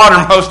on the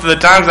water most of the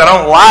times. I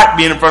don't like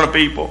being in front of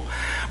people.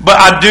 But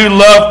I do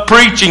love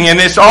preaching, and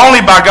it's only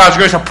by God's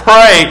grace. I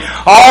pray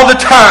all the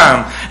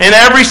time, and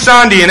every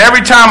Sunday, and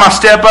every time I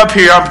step up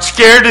here, I'm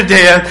scared to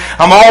death.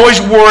 I'm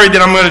always worried that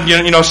I'm going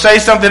to say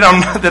something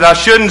that I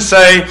shouldn't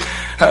say.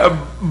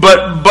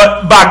 But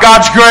by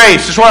God's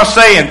grace, that's what I'm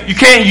saying. You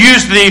can't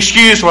use the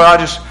excuse, well, I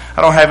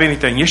don't have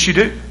anything. Yes, you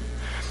do.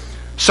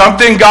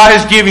 Something God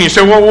has given you.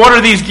 So, well, what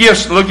are these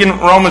gifts? Look in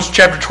Romans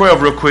chapter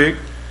 12 real quick.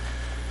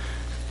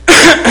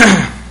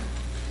 A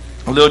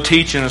little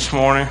teaching this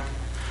morning.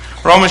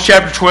 Romans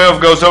chapter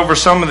 12 goes over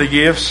some of the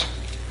gifts.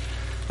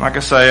 Like I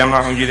say, I'm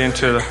not going to get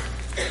into the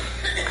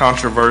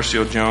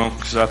controversial junk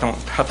because I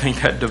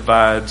think that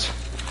divides.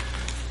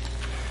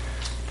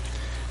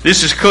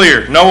 This is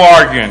clear. No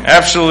arguing.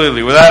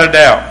 Absolutely. Without a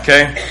doubt.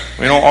 Okay?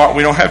 We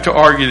don't have to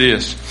argue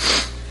this.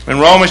 In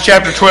Romans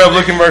chapter 12,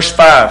 look in verse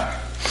 5.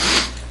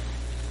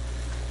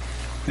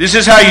 This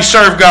is how you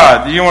serve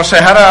God. You want to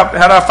say, how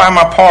do I find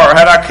my part?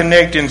 How do I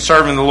connect in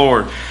serving the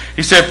Lord?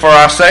 He said, for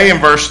I say in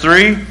verse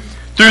 3,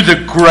 through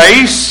the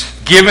grace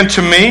given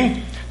to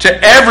me,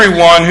 to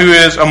everyone who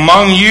is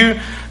among you,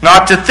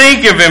 not to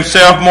think of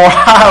himself more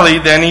highly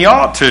than he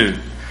ought to,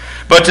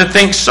 but to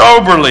think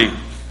soberly,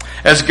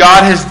 as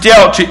God has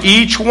dealt to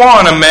each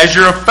one a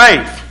measure of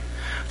faith.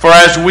 For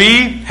as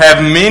we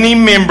have many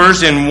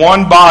members in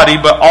one body,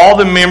 but all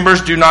the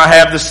members do not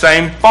have the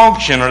same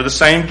function or the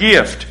same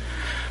gift.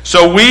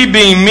 So we,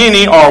 being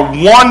many, are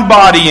one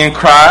body in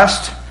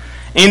Christ,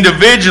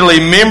 individually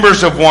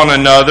members of one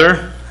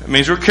another. It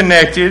means we're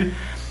connected.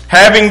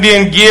 Having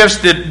then gifts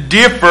that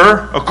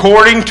differ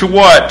according to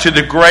what? To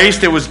the grace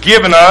that was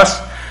given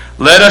us,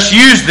 let us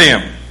use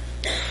them.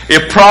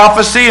 If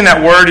prophecy, and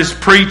that word is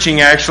preaching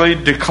actually,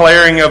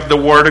 declaring of the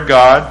Word of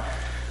God,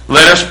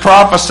 let us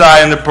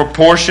prophesy in the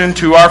proportion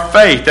to our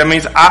faith. That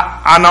means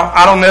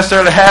I don't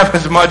necessarily have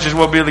as much as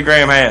what Billy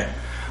Graham had.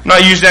 I'm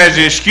not using that as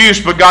an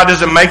excuse, but God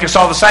doesn't make us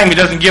all the same. He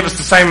doesn't give us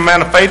the same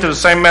amount of faith or the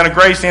same amount of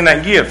grace in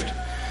that gift.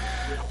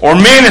 Or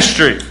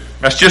ministry.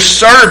 That's just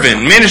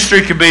serving.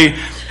 Ministry could be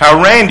how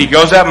Randy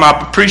goes out, and I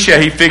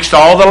appreciate he fixed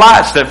all the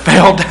lights that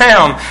fell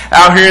down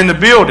out here in the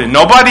building.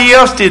 Nobody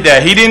else did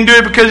that. He didn't do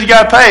it because he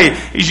got paid.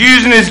 He's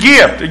using his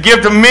gift, the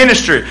gift of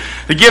ministry.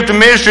 The gift of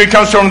ministry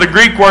comes from the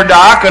Greek word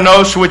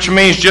diakonos, which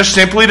means just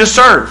simply to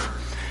serve.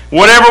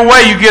 Whatever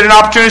way you get an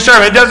opportunity to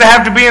serve. It doesn't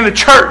have to be in the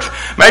church.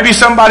 Maybe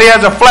somebody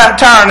has a flat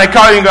tire and they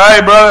call you and go,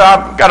 hey brother,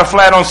 I've got a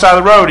flat on the side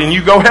of the road, and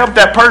you go help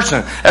that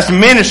person. That's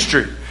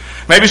ministry.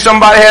 Maybe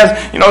somebody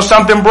has,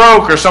 something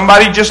broke, or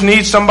somebody just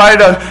needs somebody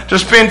to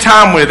spend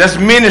time with. That's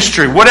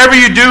ministry. Whatever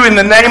you do in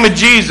the name of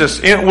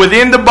Jesus,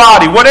 within the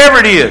body, whatever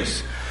it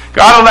is,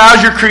 God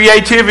allows your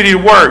creativity to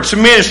work. It's a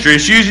ministry.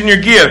 It's using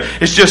your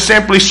gift. It's just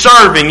simply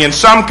serving in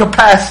some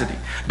capacity.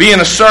 Being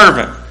a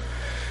servant.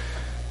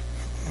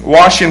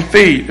 Washing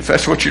feet, if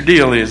that's what your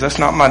deal is. That's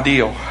not my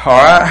deal.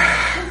 All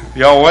right?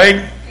 Y'all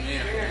awake?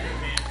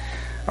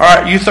 All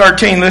right, you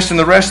 13, listen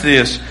to the rest of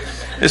this.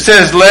 It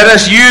says, let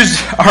us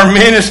use our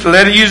ministry,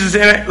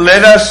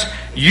 let us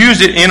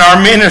use it in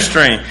our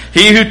ministry.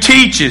 He who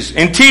teaches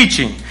in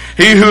teaching.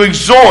 He who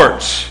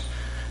exhorts.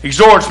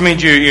 Exhorts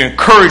means you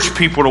encourage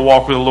people to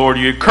walk with the Lord.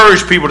 You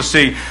encourage people to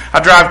see. I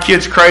drive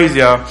kids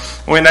crazy. I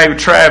went out with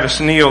Travis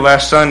and Neil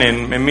last Sunday,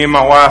 and me and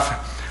my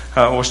wife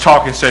was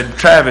talking and said,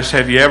 Travis,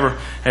 have you ever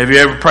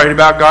prayed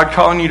about God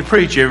calling you to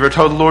preach? You ever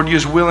told the Lord you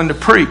was willing to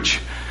preach?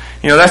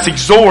 You know, that's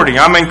exhorting.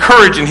 I'm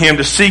encouraging him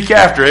to seek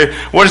after it.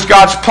 What is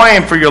God's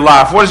plan for your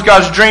life? What is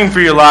God's dream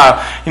for your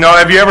life? You know,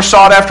 have you ever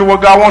sought after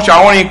what God wants you?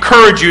 I want to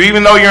encourage you,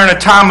 even though you're in a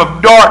time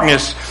of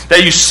darkness,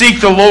 that you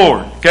seek the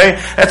Lord.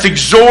 Okay? That's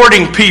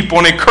exhorting people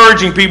and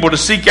encouraging people to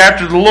seek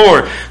after the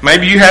Lord.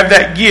 Maybe you have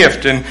that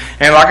gift. And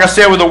like I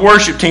said with the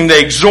worship team,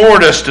 they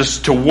exhort us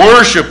to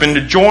worship and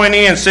to join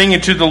in singing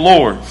to the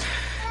Lord.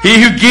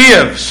 He who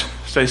gives.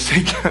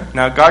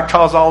 Now, God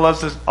calls all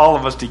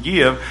of us to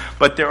give,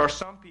 but there are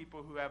some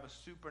people who have a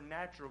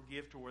supernatural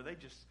gift where they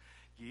just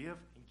give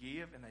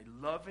and they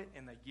love it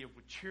and they give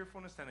with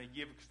cheerfulness and they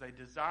give because they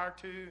desire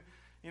to.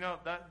 You know,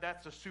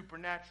 that's a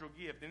supernatural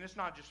gift. And it's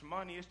not just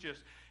money,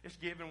 it's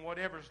giving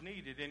whatever's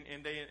needed,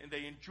 and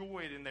they enjoy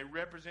it and they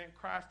represent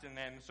Christ in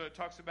that. And so it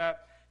talks about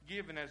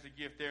giving as a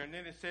gift there. And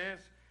then it says,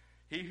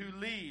 he who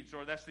leads,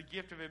 or that's the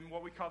gift of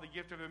what we call the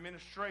gift of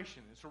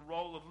administration. It's a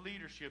role of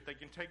leadership. They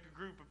can take a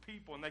group of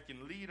people and they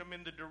can lead them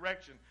in the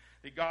direction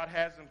that God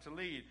has them to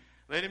lead.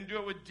 Let him do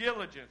it with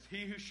diligence.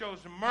 He who shows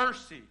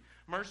mercy.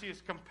 Mercy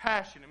is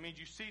compassion. It means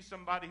you see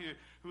somebody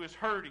who is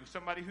hurting,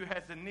 somebody who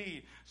has a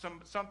need,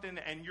 something,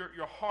 and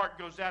your heart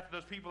goes after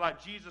those people,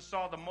 like Jesus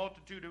saw the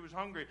multitude who was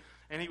hungry,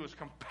 and he was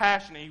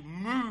compassionate. He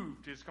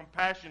moved his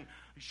compassion.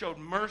 He showed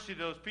mercy to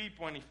those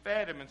people, and he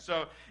fed them. And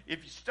so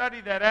if you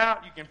study that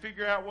out, you can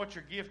figure out what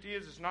your gift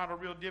is. It's not a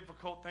real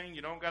difficult thing.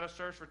 You don't got to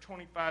search for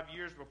 25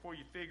 years before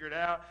you figure it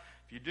out.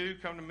 If you do,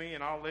 come to me,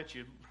 and I'll let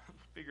you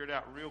figure it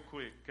out real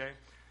quick, okay?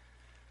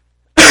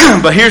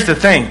 But here's the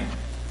thing.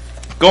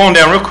 Going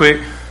down real quick,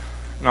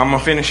 and I'm going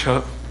to finish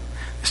up.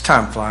 This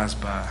time flies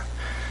by.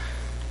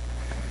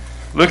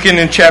 Looking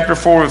in chapter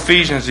 4 of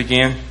Ephesians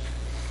again.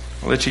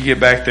 I'll let you get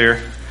back there.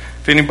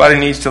 If anybody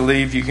needs to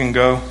leave, you can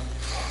go.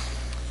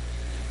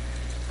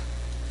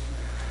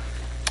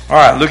 All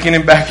right,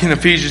 looking back in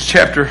Ephesians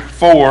chapter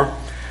 4,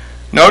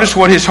 notice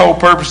what his whole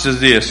purpose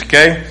is this,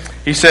 okay?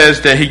 He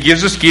says that he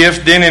gives us gifts.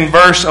 Then in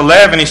verse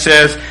 11 he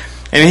says,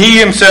 and he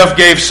himself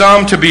gave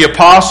some to be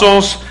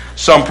apostles,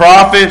 some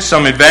prophets,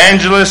 some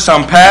evangelists,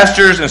 some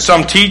pastors, and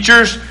some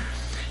teachers.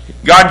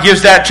 God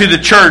gives that to the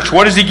church.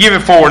 What does he give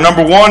it for?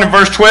 Number 1 in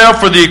verse 12,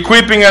 for the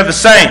equipping of the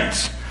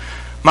saints.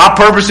 My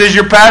purpose as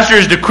your pastor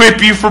is to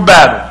equip you for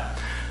battle.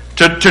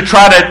 To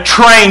try to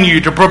train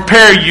you, to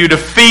prepare you, to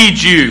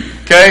feed you,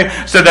 okay?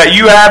 So that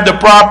you have the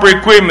proper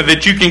equipment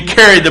that you can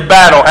carry the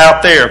battle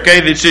out there,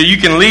 okay? So you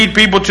can lead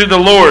people to the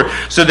Lord,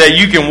 so that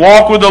you can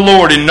walk with the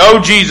Lord and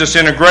know Jesus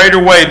in a greater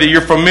way, that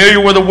you're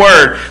familiar with the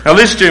Word. Now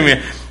listen to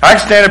me. I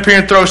can stand up here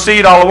and throw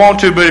seed all I want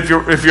to, but if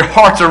your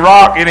heart's a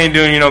rock, it ain't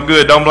doing you no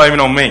good. Don't blame it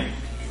on me.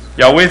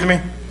 Y'all with me?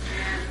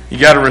 You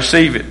got to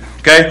receive it.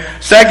 Okay?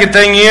 Second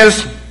thing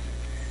is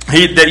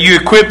that you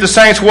equip the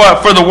saints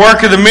what? For the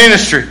work of the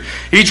ministry.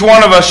 Each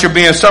one of us should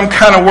be in some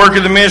kind of work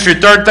of the ministry.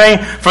 Third thing,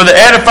 for the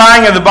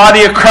edifying of the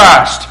body of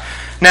Christ.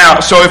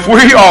 Now, so if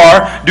we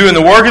are doing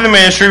the work of the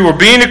ministry, we're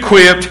being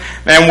equipped,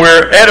 and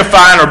we're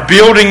edifying or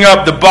building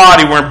up the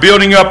body, we're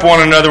building up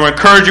one another, we're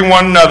encouraging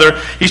one another.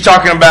 He's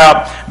talking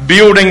about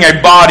building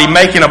a body,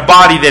 making a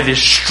body that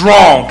is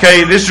strong.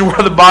 Okay, this is where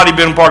the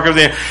bodybuilding part comes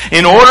in.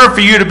 In order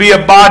for you to be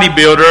a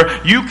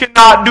bodybuilder, you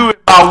cannot do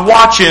it by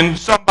watching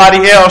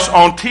somebody else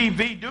on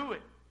TV do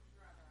it.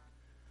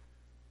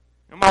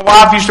 And my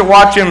wife used to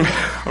watch him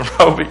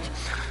aerobics.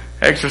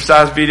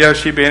 Exercise videos.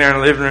 She'd be in there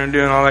in the living room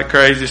doing all that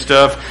crazy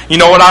stuff. You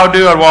know what I would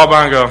do? I'd walk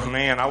by and go,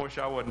 man, I wish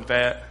I wasn't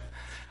fat.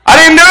 I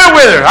didn't do it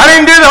with her. I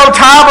didn't do the whole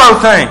Tybo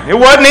thing. It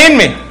wasn't in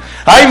me.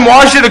 I even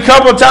washed it a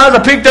couple of times.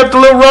 I picked up the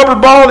little rubber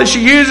ball that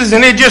she uses,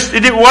 and it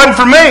wasn't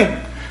for me.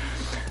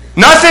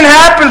 Nothing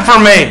happened for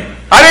me.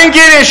 I didn't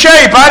get in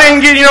shape. I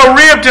didn't get,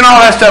 ripped and all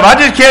that stuff. I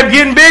just kept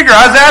getting bigger.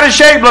 I was out of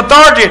shape,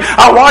 lethargic.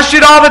 I washed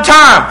it all the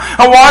time.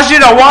 I washed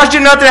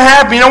it, nothing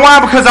happened. You know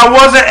why? Because I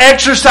wasn't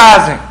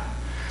exercising.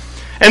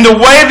 And the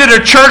way that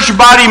a church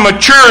body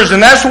matures,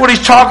 and that's what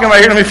he's talking about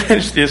here. Let me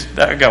finish this.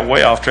 I got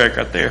way off track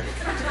right there.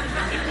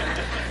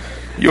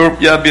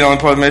 That'll be the only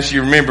part of the message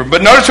you remember. But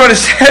notice what it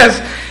says.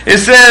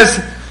 It says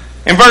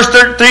in verse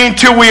 13,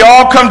 till we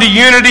all come to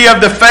unity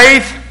of the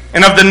faith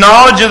and of the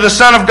knowledge of the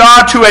Son of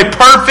God, to a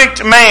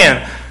perfect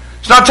man.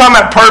 It's not talking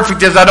about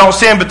perfect as I don't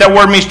sin, but that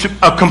word means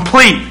a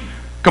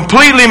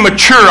completely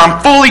mature. I'm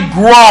fully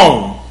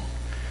grown.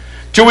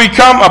 Till we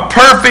become a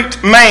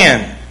perfect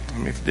man.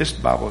 If this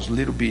Bible is a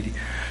little bitty.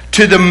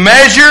 To the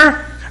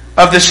measure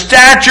of the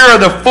stature of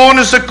the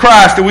fullness of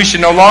Christ, that we should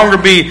no longer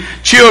be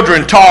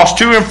children tossed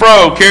to and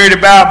fro, carried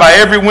about by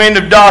every wind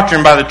of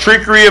doctrine, by the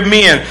trickery of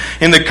men,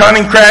 in the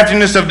cunning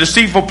craftiness of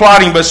deceitful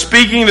plotting, but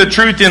speaking the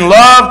truth in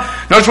love.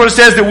 Notice what it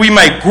says, that we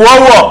may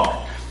grow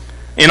up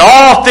in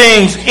all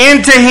things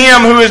into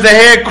Him who is the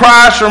head,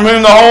 Christ, from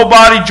whom the whole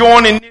body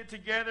joined and knit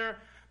together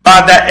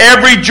By that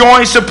every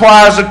joint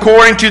supplies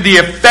according to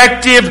the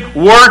effective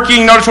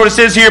working, notice what it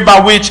says here,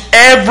 by which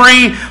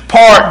every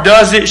part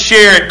does its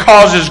share. It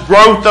causes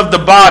growth of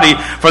the body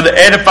for the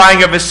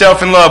edifying of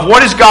itself in love. What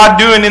is God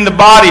doing in the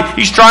body?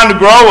 He's trying to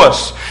grow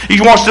us.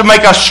 He wants to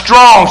make us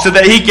strong so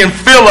that He can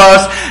fill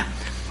us.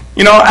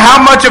 You know,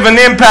 how much of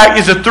an impact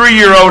does a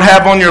 3-year-old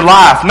have on your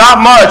life? Not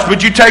much,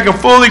 but you take a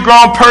fully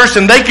grown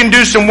person, they can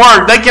do some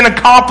work, they can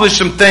accomplish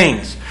some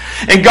things.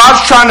 And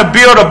God's trying to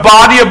build a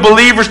body of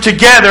believers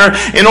together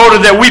in order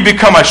that we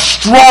become a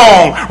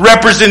strong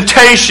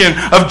representation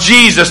of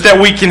Jesus, that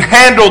we can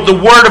handle the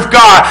Word of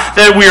God,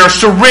 that we are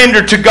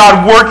surrendered to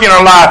God working in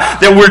our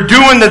life, that we're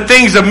doing the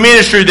things of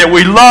ministry that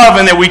we love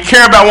and that we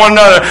care about one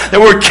another,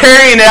 that we're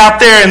carrying it out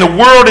there and the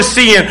world is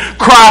seeing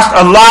Christ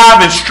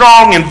alive and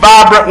strong and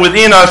vibrant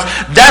within us.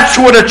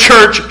 That's what a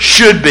church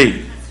should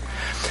be.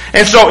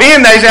 And so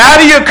in that, how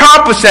do you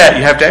accomplish that?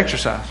 You have to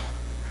exercise.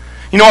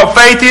 You know what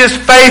faith is?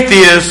 Faith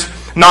is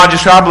not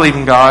just I believe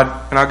in God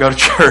and I go to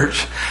church.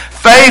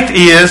 Faith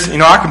is,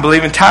 I can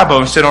believe in Tybo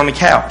and sit on the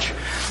couch.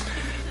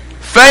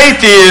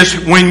 Faith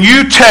is when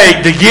you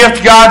take the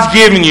gift God's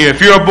given you,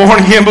 if you're a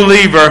born-again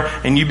believer,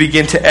 and you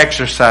begin to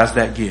exercise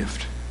that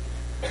gift.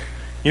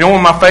 You know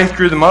when my faith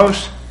grew the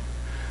most?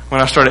 When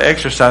I started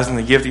exercising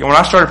the gift. When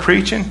I started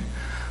preaching,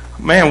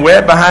 man,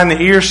 wet behind the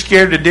ears,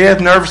 scared to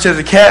death, nervous as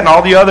a cat, and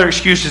all the other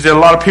excuses that a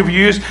lot of people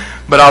use.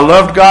 But I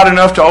loved God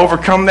enough to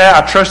overcome that.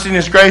 I trusted in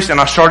His grace, and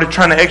I started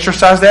trying to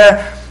exercise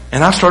that,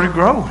 and I started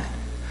growing.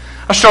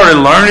 I started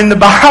learning the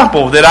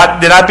Bible that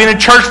I'd been in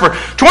church for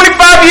 25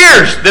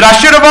 years that I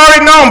should have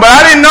already known, but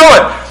I didn't know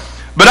it.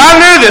 But I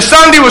knew that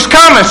Sunday was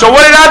coming, so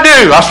what did I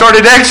do? I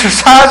started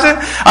exercising.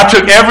 I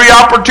took every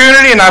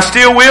opportunity, and I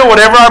still will,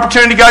 whatever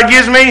opportunity God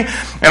gives me,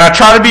 and I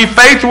try to be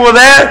faithful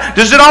with that.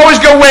 Does it always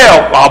go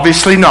well?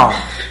 Obviously not.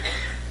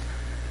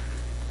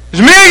 Is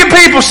a million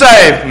people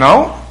saved?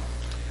 No.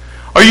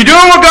 Are you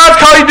doing what God's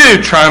called you to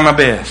do? Trying my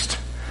best.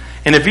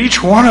 And if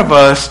each one of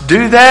us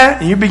do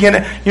that, and you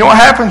know what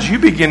happens? You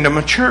begin to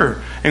mature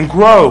and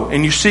grow,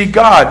 and you see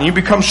God, and you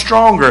become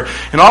stronger.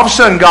 And all of a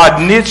sudden,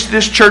 God knits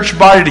this church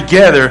body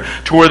together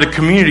to where the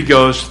community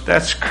goes,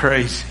 that's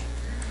crazy.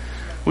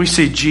 We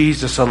see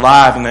Jesus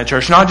alive in that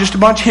church. Not just a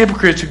bunch of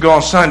hypocrites who go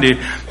on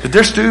Sunday, but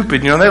they're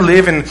stupid. They're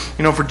living,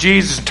 for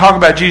Jesus and talk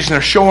about Jesus, and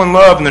they're showing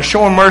love, and they're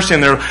showing mercy,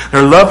 and they're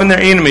loving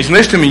their enemies. And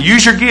listen to me,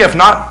 use your gift.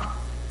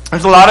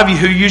 There's a lot of you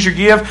who use your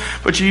gift,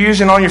 but you're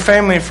using it on your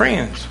family and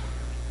friends.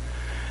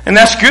 And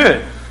that's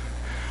good.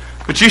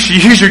 But you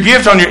should use your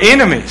gift on your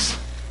enemies.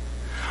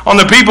 On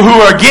the people who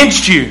are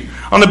against you.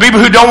 On the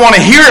people who don't want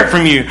to hear it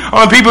from you.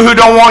 On the people who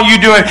don't want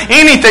you doing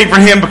anything for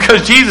Him,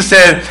 because Jesus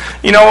said,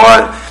 you know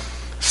what?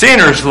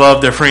 Sinners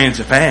love their friends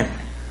and family.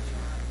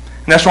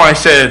 And that's why He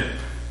said,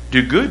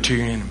 do good to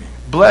your enemy.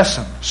 Bless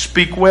them.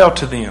 Speak well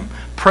to them.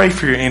 Pray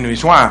for your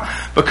enemies.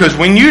 Why? Because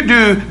when you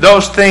do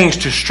those things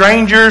to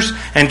strangers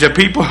and to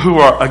people who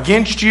are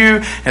against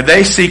you, and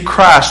they see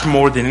Christ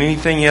more than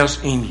anything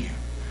else in you.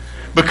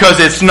 Because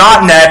it's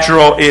not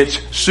natural, it's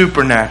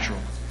supernatural.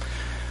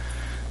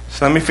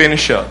 So let me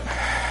finish up.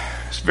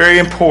 It's very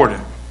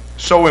important,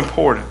 so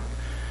important,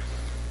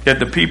 that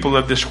the people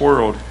of this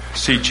world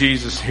see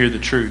Jesus and hear the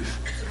truth.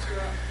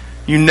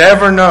 You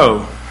never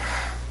know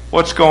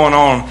what's going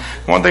on.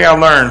 One thing I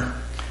learned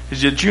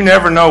is that you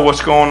never know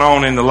what's going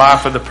on in the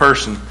life of the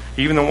person,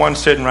 even the one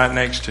sitting right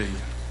next to you.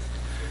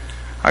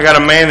 I got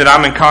a man that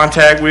I'm in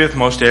contact with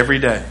most every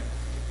day.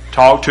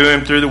 Talk to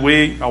him through the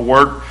week.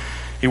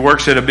 He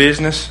works at a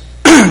business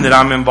that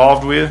I'm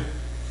involved with.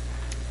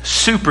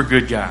 Super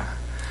good guy.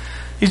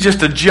 He's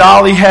just a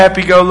jolly,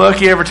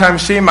 happy-go-lucky every time you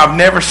see him. I've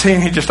never seen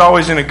him. He's just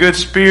always in a good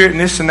spirit and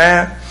this and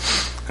that.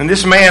 And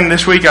this man,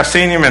 this week I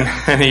seen him,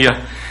 and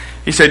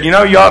he said, you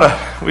ought to,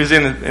 we was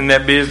in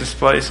that business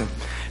place, and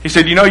he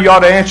said, you ought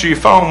to answer your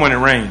phone when it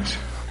rings.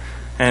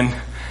 And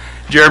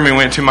Jeremy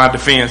went to my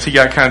defense. He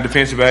got kind of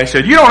defensive about it. He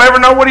said, you don't ever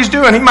know what he's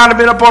doing. He might have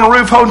been up on a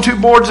roof holding 2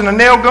 boards and a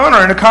nail gun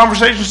or in a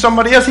conversation with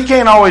somebody else. He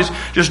can't always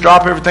just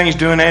drop everything he's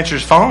doing and answer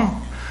his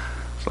phone.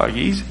 It's like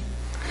easy.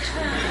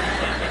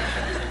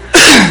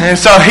 And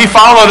so he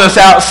followed us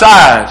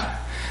outside.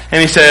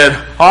 And he said,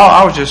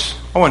 I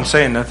wasn't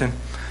saying nothing.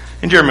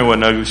 And Jeremy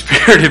wasn't ugly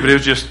spirited, but it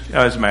was just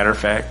as a matter of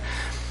fact.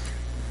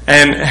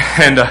 And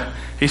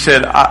he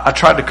said, I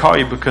tried to call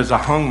you because I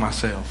hung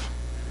myself.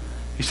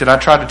 He said, I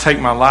tried to take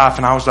my life,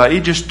 and I was like,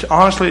 it just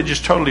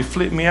totally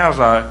flipped me out. I was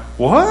like,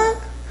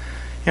 what?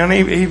 And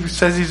he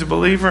says he's a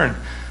believer. And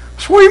I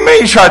said, what do you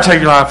mean you tried to take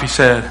your life? He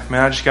said,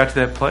 man, I just got to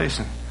that place,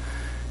 and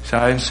he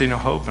said, I didn't see no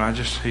hope. And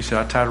he said,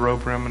 I tied a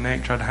rope around my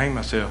neck, tried to hang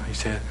myself. He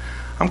said,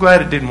 I'm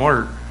glad it didn't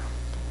work.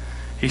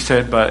 He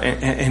said, but,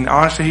 and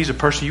honestly, he's a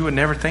person you would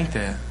never think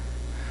that.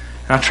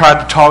 And I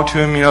tried to talk to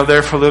him,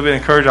 there for a little bit,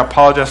 encourage. I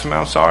apologize to him.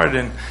 I'm sorry I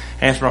didn't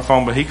answer my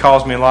phone, but he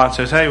calls me a lot and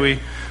says, hey,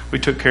 we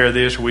took care of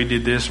this, or we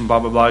did this, and blah,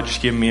 blah, blah,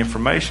 just giving me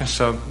information,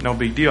 so no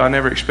big deal. I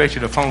never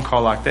expected a phone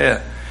call like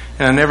that.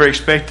 And I never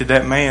expected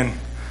that man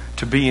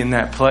to be in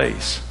that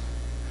place.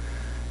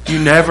 You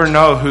never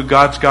know who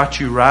God's got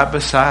you right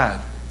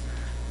beside.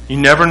 You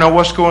never know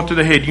what's going through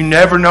their head. You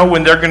never know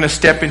when they're going to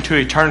step into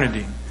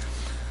eternity.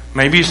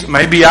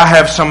 Maybe I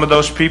have some of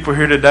those people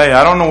here today.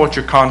 I don't know what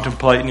you're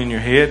contemplating in your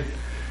head.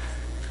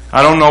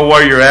 I don't know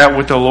where you're at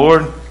with the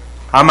Lord.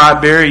 I might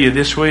bury you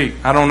this week.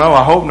 I don't know.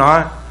 I hope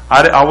not.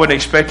 I wasn't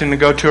expecting to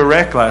go to a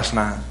wreck last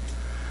night.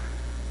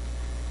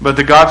 But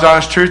the God's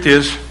honest truth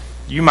is,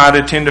 you might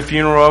attend a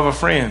funeral of a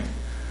friend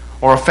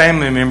or a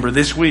family member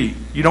this week.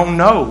 You don't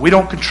know. We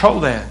don't control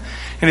that.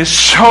 And it's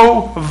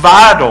so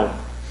vital.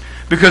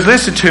 Because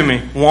listen to me,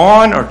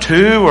 1 or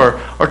 2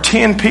 or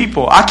 10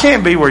 people, I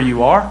can't be where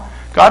you are.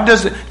 God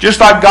doesn't, just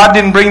like God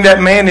didn't bring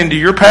that man into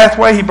your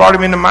pathway, He brought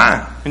him into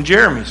mine and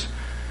Jeremy's.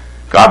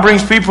 God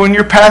brings people in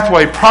your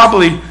pathway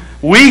probably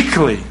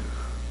weekly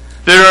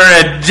that are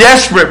in a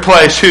desperate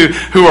place,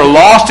 who are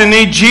lost and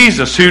need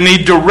Jesus, who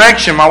need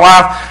direction. My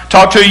wife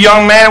talked to a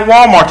young man at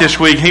Walmart this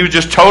week, and he was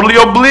just totally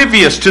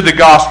oblivious to the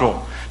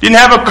gospel. Didn't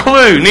have a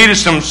clue, needed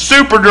some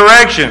super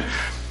direction.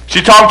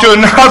 She talked to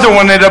another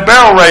one at a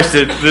barrel race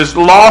that was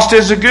lost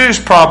as a goose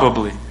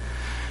probably.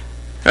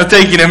 I'm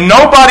thinking, if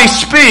nobody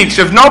speaks,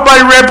 if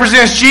nobody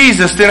represents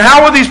Jesus, then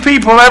how will these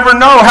people ever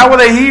know? How will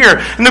they hear?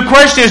 And the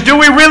question is, do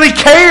we really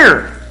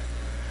care?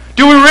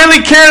 Do we really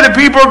care that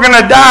people are going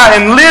to die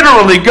and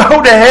literally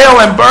go to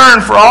hell and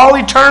burn for all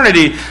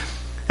eternity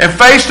and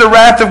face the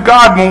wrath of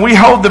God when we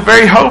hold the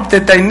very hope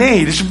that they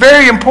need? It's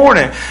very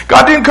important.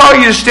 God didn't call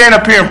you to stand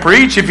up here and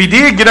preach. If He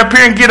did, get up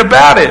here and get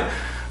about it.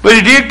 But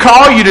He did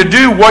call you to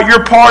do what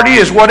your part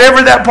is.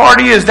 Whatever that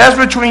part is, that's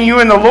between you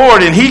and the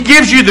Lord. And He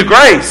gives you the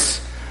grace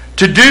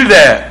to do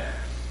that.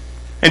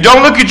 And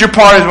don't look at your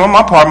part as, well,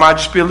 my part might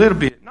just be a little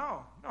bit.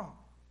 No.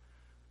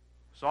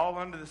 It's all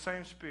under the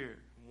same Spirit.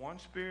 One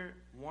Spirit,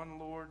 one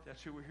Lord.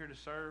 That's who we're here to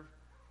serve.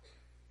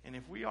 And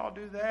if we all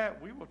do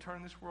that, we will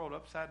turn this world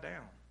upside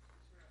down.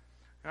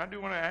 And I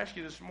do want to ask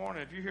you this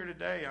morning, if you're here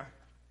today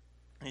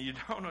and you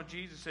don't know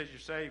Jesus as your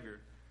Savior,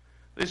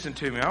 listen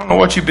to me. I don't know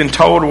what you've been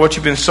told or what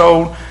you've been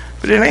sold,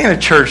 but it ain't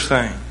a church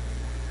thing.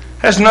 It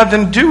has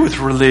nothing to do with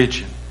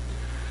religion.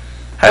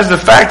 It has the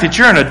fact that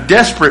you're in a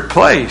desperate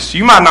place.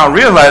 You might not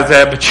realize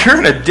that, but you're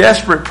in a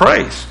desperate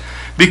place.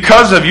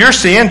 Because of your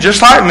sin,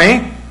 just like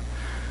me,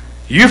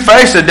 you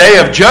face a day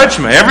of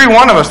judgment. Every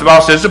one of us, the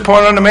Bible says, the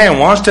appointed unto man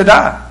wants to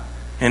die.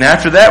 And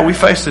after that, we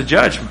face the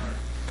judgment.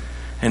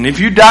 And if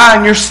you die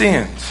in your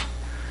sins,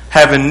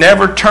 having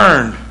never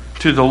turned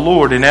to the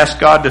Lord and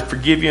asked God to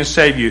forgive you and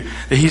save you,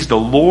 that He's the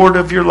Lord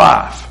of your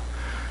life.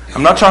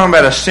 I'm not talking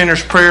about a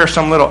sinner's prayer or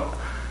I'm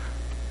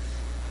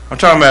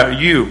talking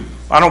about you.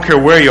 I don't care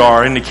where you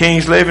are, in the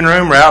King's living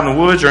room or out in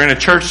the woods or in a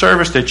church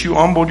service, that you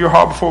humbled your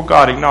heart before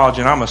God,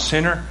 acknowledging, I'm a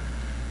sinner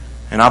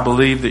and I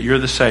believe that You're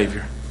the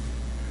Savior.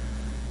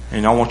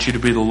 And I want You to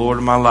be the Lord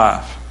of my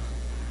life.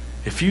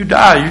 If you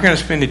die, you're going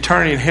to spend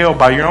eternity in hell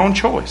by your own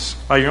choice.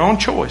 By your own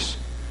choice.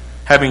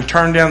 Having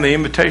turned down the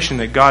invitation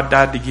that God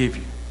died to give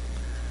you.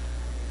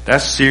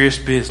 That's serious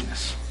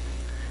business.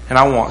 And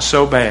I want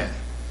so bad.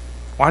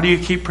 Why do you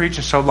keep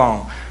preaching so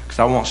long? Because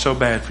I want so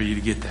bad for you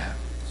to get that.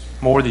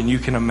 More than you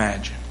can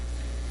imagine.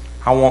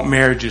 I want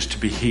marriages to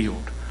be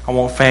healed. I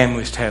want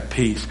families to have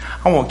peace.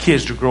 I want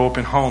kids to grow up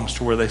in homes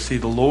to where they see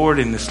the Lord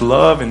in this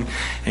love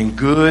and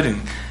good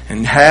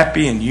and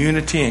happy and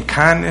unity and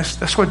kindness.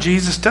 That's what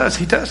Jesus does.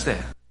 He does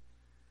that.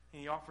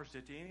 And He offers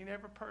it to any and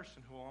every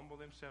person who will humble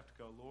themselves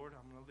to go, Lord,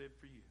 I'm going to live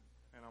for You.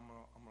 And I'm going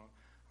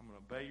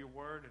to obey Your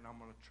word, and I'm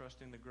going to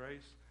trust in the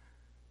grace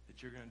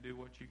that You're going to do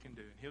what You can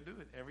do. And He'll do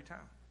it every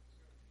time.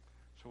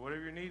 So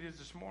whatever your need is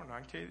this morning, I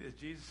can tell you that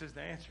Jesus is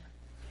the answer.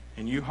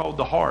 And you hold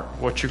the heart,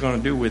 what you're going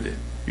to do with it.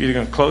 You're either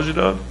going to close it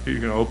up or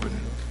you're going to open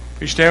it.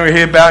 You stand with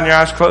your head bowed and your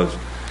eyes closed.